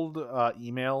an old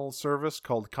email service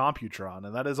called Computron,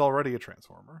 and that is already a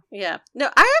transformer. Yeah. No,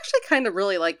 I actually kind of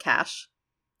really like Cash.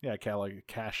 Yeah, like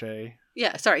Cache.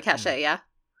 Yeah, sorry, Cache, yeah.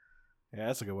 Yeah,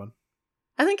 that's a good one.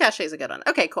 I think Cache is a good one.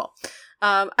 Okay, cool.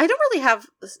 I don't really have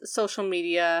social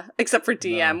media except for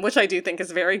DM, which I do think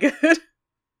is very good.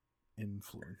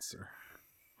 Influencer.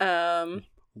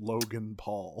 Logan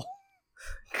Paul.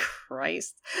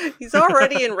 Christ. He's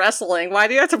already in wrestling. Why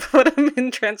do you have to put him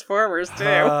in Transformers, too?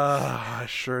 I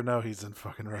sure know he's in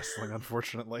fucking wrestling,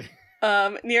 unfortunately.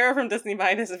 Nero from Disney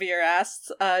Minus Veer asks,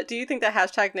 do you think that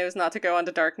hashtag knows not to go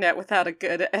onto Darknet without a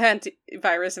good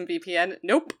antivirus and VPN?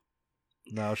 Nope.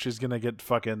 No, she's gonna get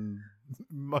fucking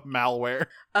malware.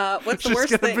 What's the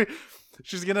worst thing?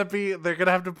 They're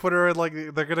gonna have to put her in like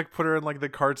the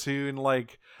cartoon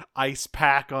like ice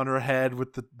pack on her head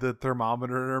with the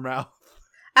thermometer in her mouth.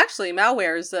 Actually,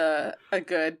 malware is a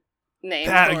good name.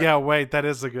 That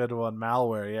is a good one.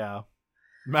 Malware, yeah.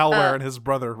 Malware and his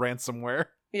brother, ransomware.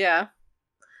 Yeah.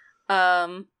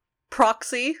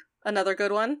 Proxy, another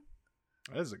good one.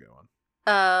 That is a good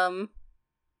one.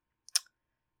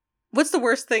 What's the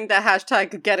worst thing that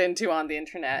hashtag could get into on the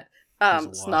internet?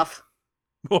 Snuff.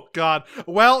 Oh god.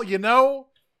 Well, you know,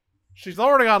 she's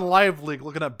already on Live Leak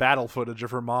looking at battle footage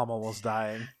of her mom almost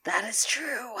dying. That is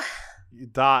true.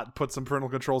 Dot, put some parental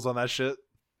controls on that shit.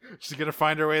 She's gonna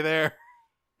find her way there.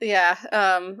 Yeah,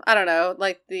 I don't know,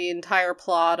 like the entire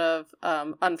plot of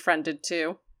Unfriended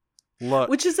 2. Look,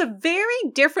 Which is a very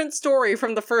different story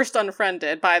from the first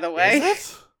Unfriended, by the way. is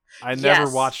it? I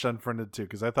never watched Unfriended 2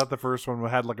 because I thought the first one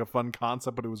had like a fun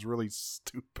concept, but it was really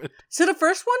stupid. So the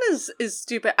first one is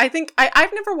stupid. I think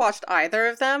I've never watched either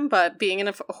of them, but being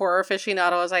a horror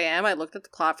aficionado as I am, I looked at the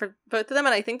plot for both of them,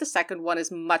 and I think the second one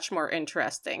is much more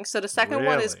interesting. So the second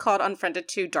one is called Unfriended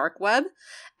 2 Dark Web,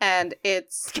 and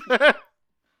it's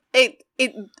it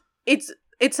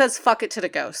says fuck it to the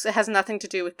ghosts. It has nothing to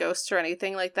do with ghosts or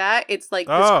anything like that. It's like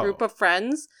this group of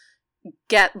friends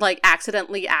get like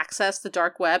accidentally access the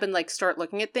dark web and like start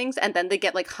looking at things, and then they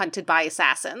get like hunted by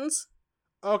assassins.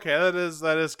 Okay, that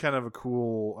is kind of a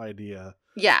cool idea.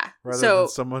 Yeah. Rather than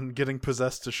someone getting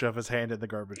possessed to shove his hand in the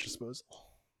garbage disposal.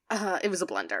 It was a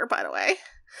blender, by the way.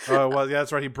 Oh, well, yeah,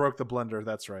 that's right. He broke the blender.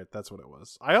 That's right. That's what it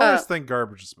was. I always think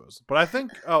garbage disposal, but I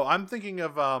think I'm thinking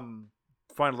of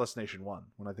Final Destination 1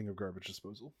 when I think of garbage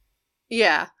disposal.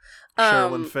 Yeah.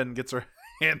 Sherilyn Fenn gets her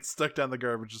hand stuck down the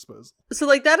garbage disposal. So,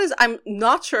 like, that is, I'm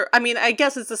not sure. I mean, I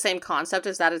guess it's the same concept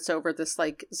as that it's over this,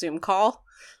 like, Zoom call.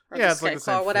 Or yeah, the it's like Skype the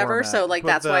same call, whatever. format, so, like,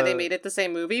 that's why they made it the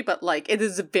same movie. But, like, it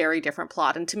is a very different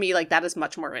plot. And to me, like, that is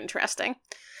much more interesting.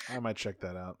 I might check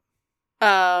that out.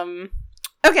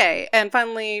 Okay. And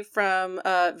finally, from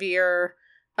Veer,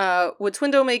 would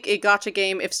Twindo make a gacha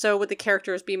game? If so, would the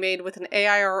characters be made with an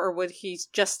AI art, or would he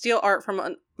just steal art from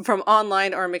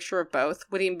online, or a mixture of both?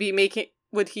 Would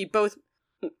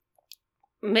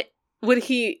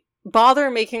he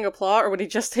bother making a plot, or would he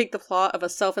just take the plot of a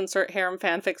self-insert harem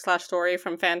fanfic /story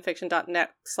from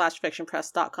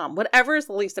fanfiction.net/fictionpress.com? Whatever is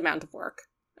the least amount of work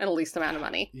and the least amount of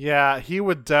money. Yeah, he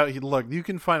would look, you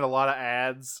can find a lot of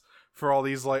ads for all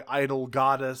these like idol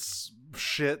goddess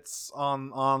shits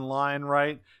online,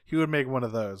 right? He would make one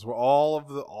of those where all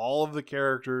of the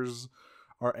characters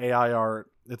are AI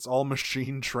art. It's all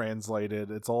machine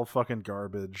translated. It's all fucking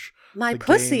garbage. My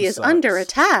pussy is under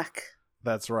attack.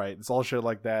 That's right. It's all shit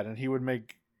like that, and he would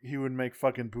make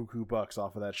fucking buku bucks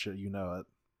off of that shit. You know it.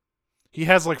 He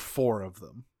has like 4 of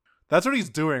them. That's what he's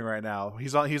doing right now.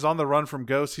 He's on the run from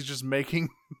ghosts. He's just making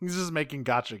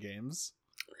gacha games.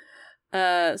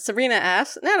 Sabrina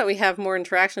asks, now that we have more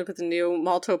interaction with the new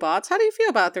Malto bots, how do you feel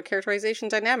about their characterization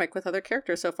dynamic with other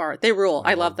characters so far? They rule.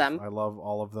 I love them. I love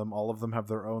all of them. All of them have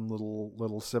their own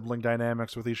little sibling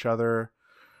dynamics with each other,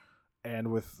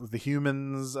 and with the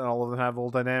humans, and all of them have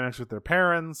little dynamics with their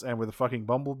parents, and with the fucking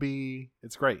Bumblebee.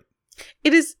 It's great.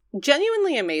 It is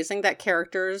genuinely amazing that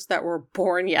characters that were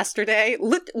born yesterday,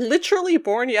 literally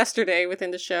born yesterday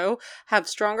within the show, have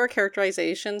stronger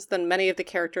characterizations than many of the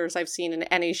characters I've seen in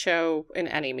any show in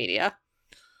any media.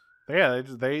 Yeah,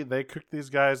 they cooked these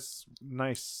guys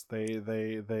nice.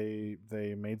 They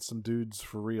made some dudes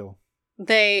for real.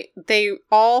 They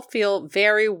all feel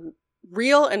very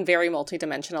real and very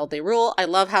multidimensional. They rule. I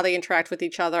love how they interact with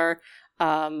each other.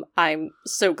 I'm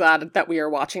so glad that we are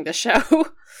watching the show.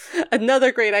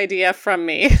 Another great idea from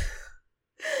me.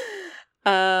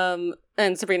 And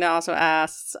Sabrina also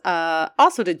asks,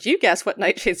 also, did you guess what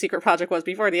Nightshade's secret project was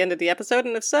before the end of the episode?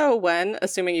 And if so, when,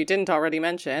 assuming you didn't already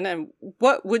mention, and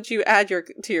what would you add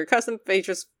to your custom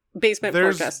basement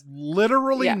There's fortress?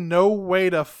 Literally no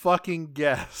way to fucking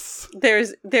guess.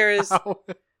 There's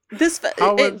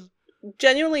it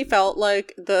genuinely felt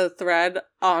like the thread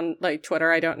on like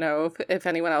Twitter. I don't know if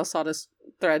anyone else saw this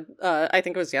thread. I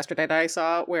think it was yesterday that I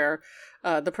saw where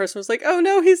the person was like, "Oh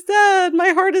no, he's dead. My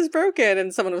heart is broken."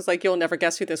 And someone was like, "You'll never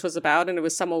guess who this was about." And it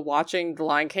was someone watching The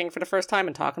Lion King for the first time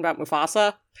and talking about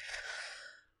Mufasa.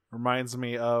 Reminds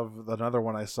me of another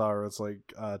one I saw where it's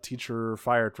like teacher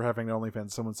fired for having an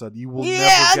OnlyFans. Someone said, "You will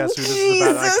never guess who this is about."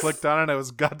 And I clicked on it and it was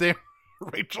goddamn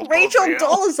Rachel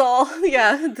Dolezal.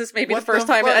 Yeah, this may be the first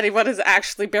time anyone has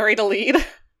actually buried a lead.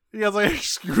 Yeah, I was like,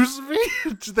 excuse me?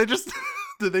 Did they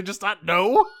just not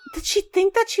know? Did she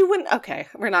think that she wouldn't? Okay,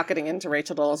 we're not getting into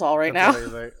Rachel Dolezal right now.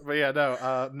 But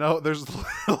yeah, no, there's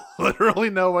literally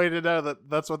no way to know that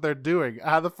that's what they're doing.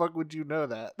 How the fuck would you know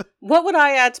that? What would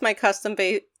I add to my custom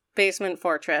basement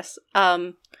fortress?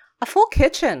 A full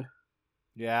kitchen.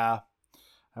 Yeah.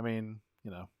 I mean,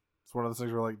 it's one of those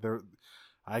things where like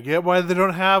I get why they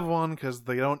don't have one because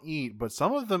they don't eat, but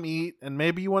some of them eat, and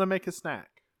maybe you want to make a snack,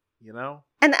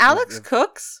 And Alex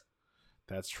cooks.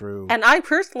 That's true. And I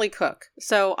personally cook,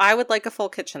 so I would like a full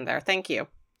kitchen there. Thank you.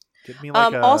 Get me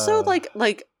like also like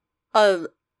a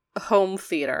home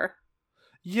theater.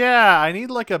 Yeah, I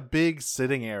need like a big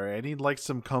sitting area. I need like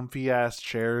some comfy ass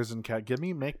chairs and get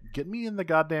me in the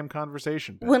goddamn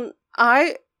conversation. Ben. When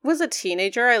I was a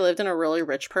teenager, I lived in a really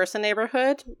rich person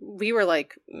neighborhood. We were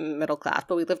like middle class,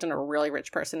 but we lived in a really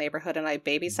rich person neighborhood, and I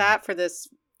babysat for this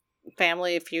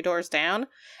family a few doors down,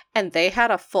 and they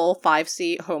had a full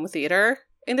 5-seat home theater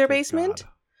in their Good basement. God.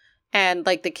 And,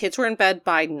 like, the kids were in bed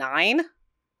by 9,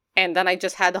 and then I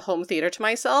just had the home theater to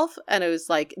myself, and it was,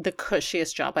 like, the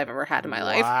cushiest job I've ever had in my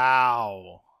life.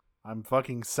 Wow. I'm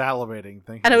fucking salivating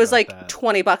thinking And it was, about like, that.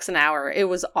 $20 an hour. It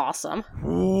was awesome.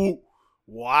 Ooh.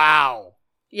 Wow.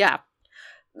 Yeah.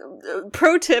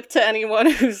 Pro tip to anyone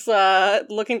who's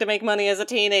looking to make money as a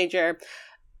teenager: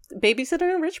 babysit in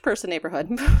a rich person neighborhood.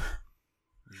 You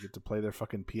get to play their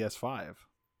fucking PS5.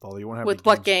 Although you won't have With any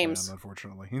what games? To games?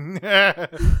 play on, unfortunately.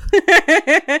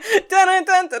 Dun,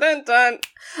 dun, dun, dun, dun.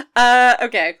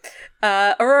 Okay.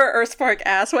 Aurora Earthspark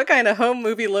asks, what kind of home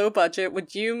movie low budget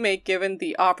would you make given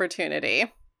the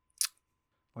opportunity?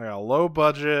 Like a low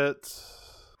budget.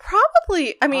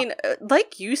 Probably, I mean,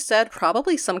 like you said,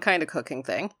 probably some kind of cooking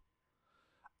thing.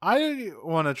 I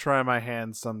want to try my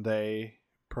hand someday,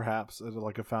 perhaps, as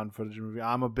like a found footage movie.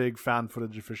 I'm a big found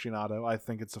footage aficionado. I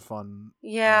think it's a fun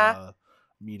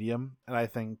medium, and I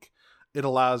think it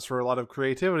allows for a lot of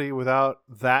creativity without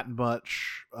that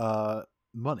much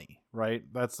money, right?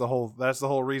 That's the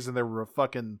whole reason there were a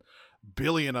fucking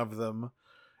billion of them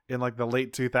in like the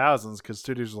late 2000s, because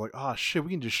studios were like, oh shit,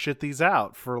 we can just shit these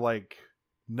out for like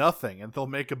nothing and they'll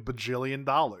make $1 bajillion.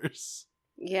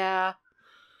 Yeah.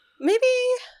 Maybe,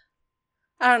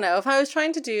 I don't know, if I was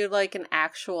trying to do like an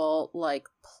actual like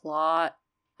plot,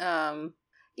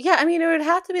 yeah, I mean, it would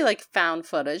have to be like found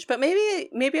footage, but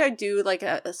maybe I'd do like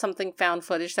something found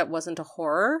footage that wasn't a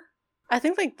horror. I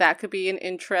think like that could be an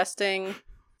interesting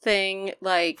thing.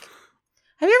 Like,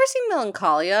 have you ever seen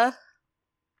Melancholia?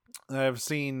 I've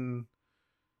seen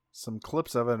some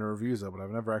clips of it and reviews of it.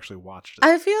 I've never actually watched it.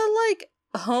 I feel like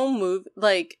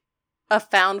like a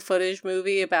found footage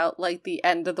movie about like the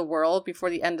end of the world before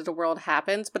the end of the world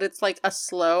happens, but it's like a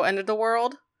slow end of the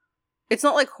world. It's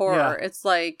not like horror. Yeah. It's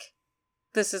like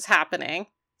this is happening.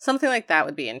 Something like that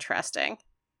would be interesting.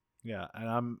 Yeah, and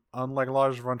I'm unlike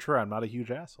Lars von Trier, I'm not a huge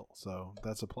asshole, so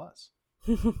that's a plus.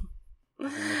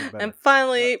 And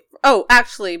finally,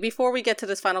 actually, before we get to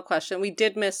this final question, we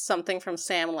did miss something from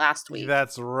Sam last week.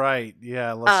 That's right.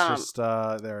 Yeah, let's just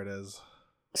there it is.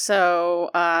 So,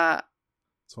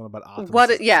 it's one about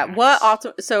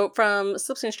Optimus. So from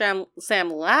Slipstream Sam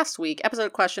last week,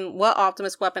 episode question: what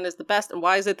Optimus weapon is the best, and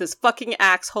why is it this fucking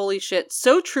axe? Holy shit!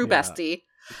 So true, bestie.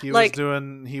 He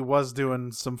was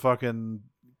doing some fucking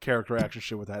character action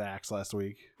shit with that axe last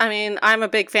week. I mean, I'm a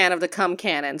big fan of the cum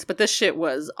cannons, but this shit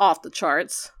was off the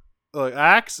charts. Look,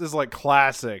 axe is like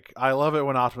classic. I love it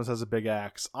when Optimus has a big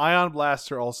axe. Ion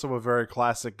Blaster, also a very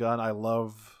classic gun. I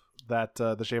love that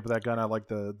the shape of that gun. I like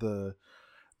the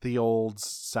old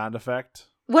sound effect.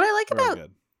 What I like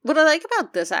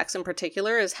about this axe in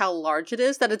particular is how large it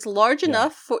is. That it's large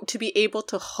enough to be able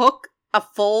to hook a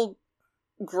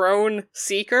full-grown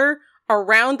seeker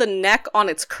around the neck on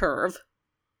its curve.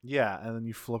 Yeah, and then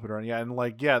you flip it around. Yeah, and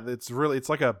like, yeah, it's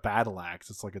like a battle axe.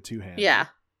 It's like a two-hand. Yeah.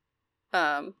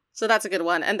 So that's a good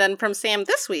one. And then from Sam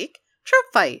this week, trope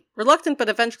fight. Reluctant but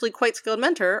eventually quite skilled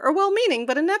mentor, or well-meaning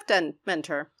but inept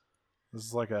mentor. This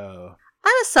is like a...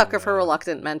 I'm a sucker for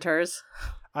reluctant mentors.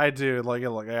 I do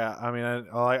yeah. I mean,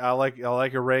 I like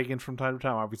a Reagan from time to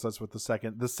time. Obviously, that's what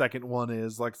the second one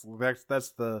is. Like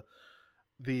that's the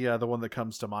one that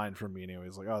comes to mind for me.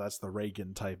 Anyways, like, oh, that's the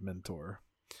Reagan type mentor.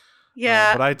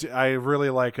 Yeah, but I really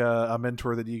like a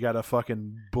mentor that you gotta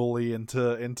fucking bully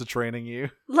into training you.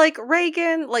 Like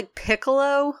Reagan, like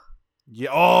Piccolo. Yeah.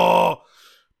 Oh,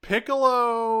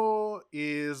 Piccolo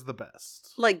is the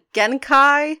best. Like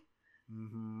Genkai.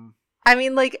 Mm-hmm. I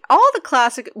mean, like, all the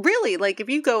classic, really, like, if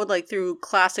you go, like, through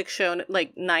classic shonen,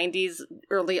 like, 90s,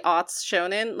 early aughts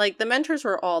shonen, like, the mentors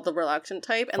were all the reluctant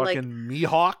type, and, fucking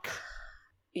Mihawk.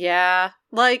 Yeah,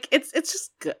 like, it's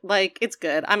just good, like, it's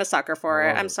good. I'm a sucker for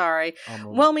it. I'm sorry.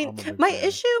 My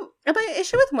issue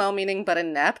with well-meaning but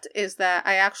inept is that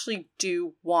I actually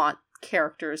do want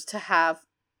characters to have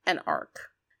an arc.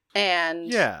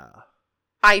 And... yeah.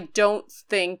 I don't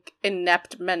think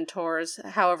inept mentors,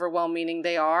 however well-meaning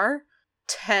they are,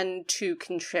 tend to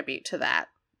contribute to that.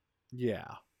 Yeah.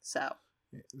 So.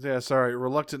 Yeah, sorry.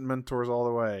 Reluctant mentors all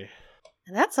the way.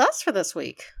 And that's us for this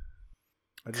week.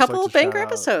 Couple of banger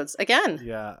episodes, again.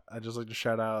 Yeah, I'd just like to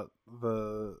shout out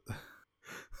the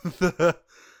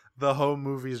home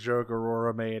movies joke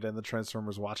Aurora made in the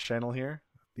Transformers Watch channel here.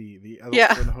 The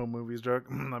home movies joke.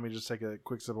 Let me just take a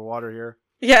quick sip of water here.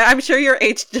 Yeah, I'm sure your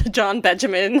H. John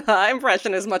Benjamin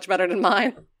impression is much better than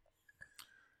mine.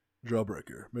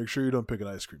 Jawbreaker. Make sure you don't pick an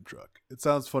ice cream truck. It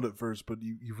sounds fun at first, but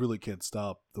you really can't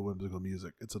stop the whimsical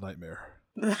music. It's a nightmare.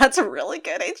 That's a really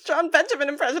good H. John Benjamin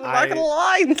impression. I'm not gonna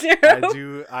lie. I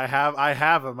do. I have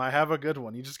him. I have a good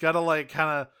one. You just gotta like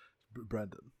kind of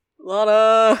Brendan.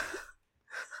 Lana.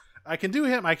 I can do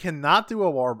him. I cannot do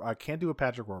I can't do a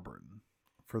Patrick Warburton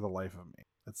for the life of me.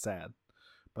 It's sad,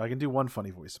 but I can do one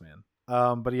funny voice man.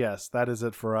 But yes, that is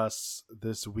it for us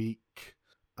this week.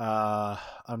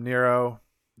 I'm Nero.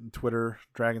 Twitter,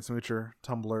 Dragon Smoocher,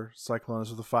 Tumblr,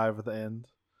 Cyclonus with a 5 at the end.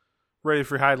 Radio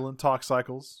Free Heidelin, Talk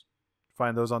Cycles.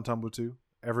 Find those on Tumblr too.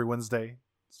 Every Wednesday,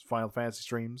 it's Final Fantasy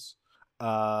streams.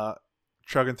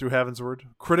 Chugging Through Heavensward.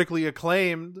 Critically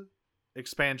acclaimed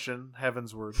expansion,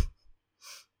 Heavensward.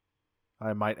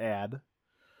 I might add.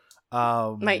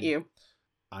 Might you?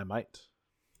 I might.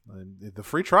 The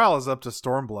free trial is up to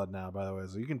Stormblood now, by the way,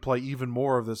 so you can play even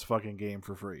more of this fucking game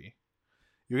for free.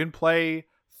 You can play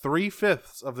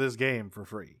 3/5 of this game for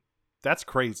free. That's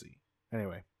crazy.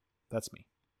 Anyway, that's me.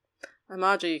 I'm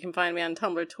Audrey. You can find me on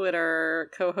Tumblr, Twitter,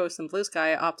 co-host in Blue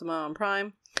Sky, Optima on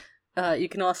Prime. You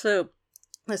can also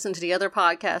listen to the other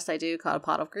podcast I do called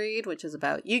Pot of Greed, which is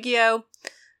about Yu-Gi-Oh!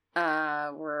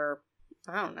 We're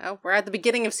at the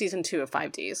beginning of season 2 of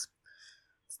 5Ds.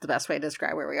 It's the best way to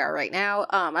describe where we are right now.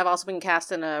 I've also been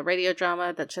cast in a radio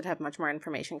drama that should have much more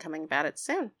information coming about it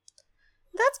soon.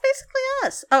 That's basically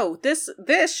us. Oh,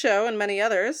 this show and many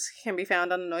others can be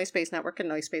found on the Noise Space Network and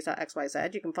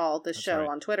noisepace.xyz. You can follow this show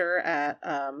on Twitter at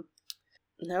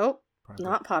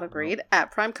not Pot of Greed,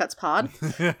 at Prime Cuts Pod.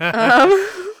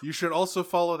 You should also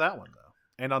follow that one though,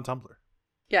 and on Tumblr.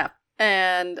 Yeah,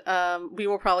 and we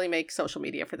will probably make social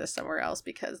media for this somewhere else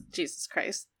because Jesus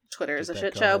Christ, Twitter is a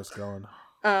shit show. Going.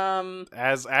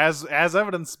 As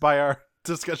evidenced by our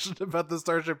discussion about the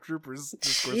Starship Troopers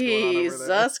discourse going on over there.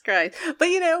 Jesus Christ. But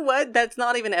you know what? That's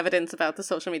not even evidence about the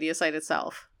social media site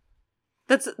itself.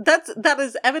 That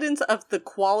is evidence of the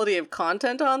quality of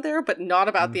content on there, but not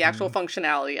about the actual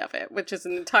functionality of it, which is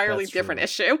an entirely different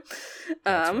issue.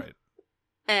 That's right.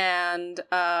 And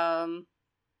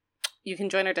you can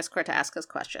join our Discord to ask us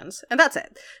questions. And that's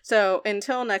it. So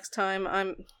until next time, I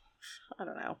don't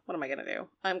know. What am I going to do?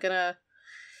 I'm going to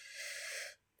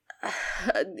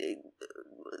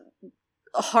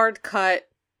hard cut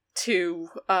to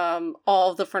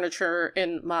all of the furniture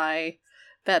in my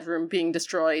bedroom being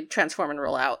destroyed, transform and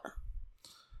roll out.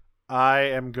 I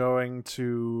am going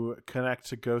to connect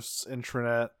to Ghost's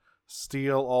intranet,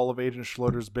 steal all of Agent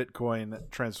Schloeder's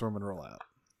Bitcoin, transform and roll out.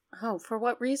 Oh, for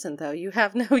what reason, though? You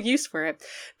have no use for it.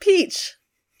 Peach!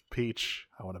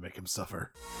 I want to make him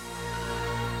suffer.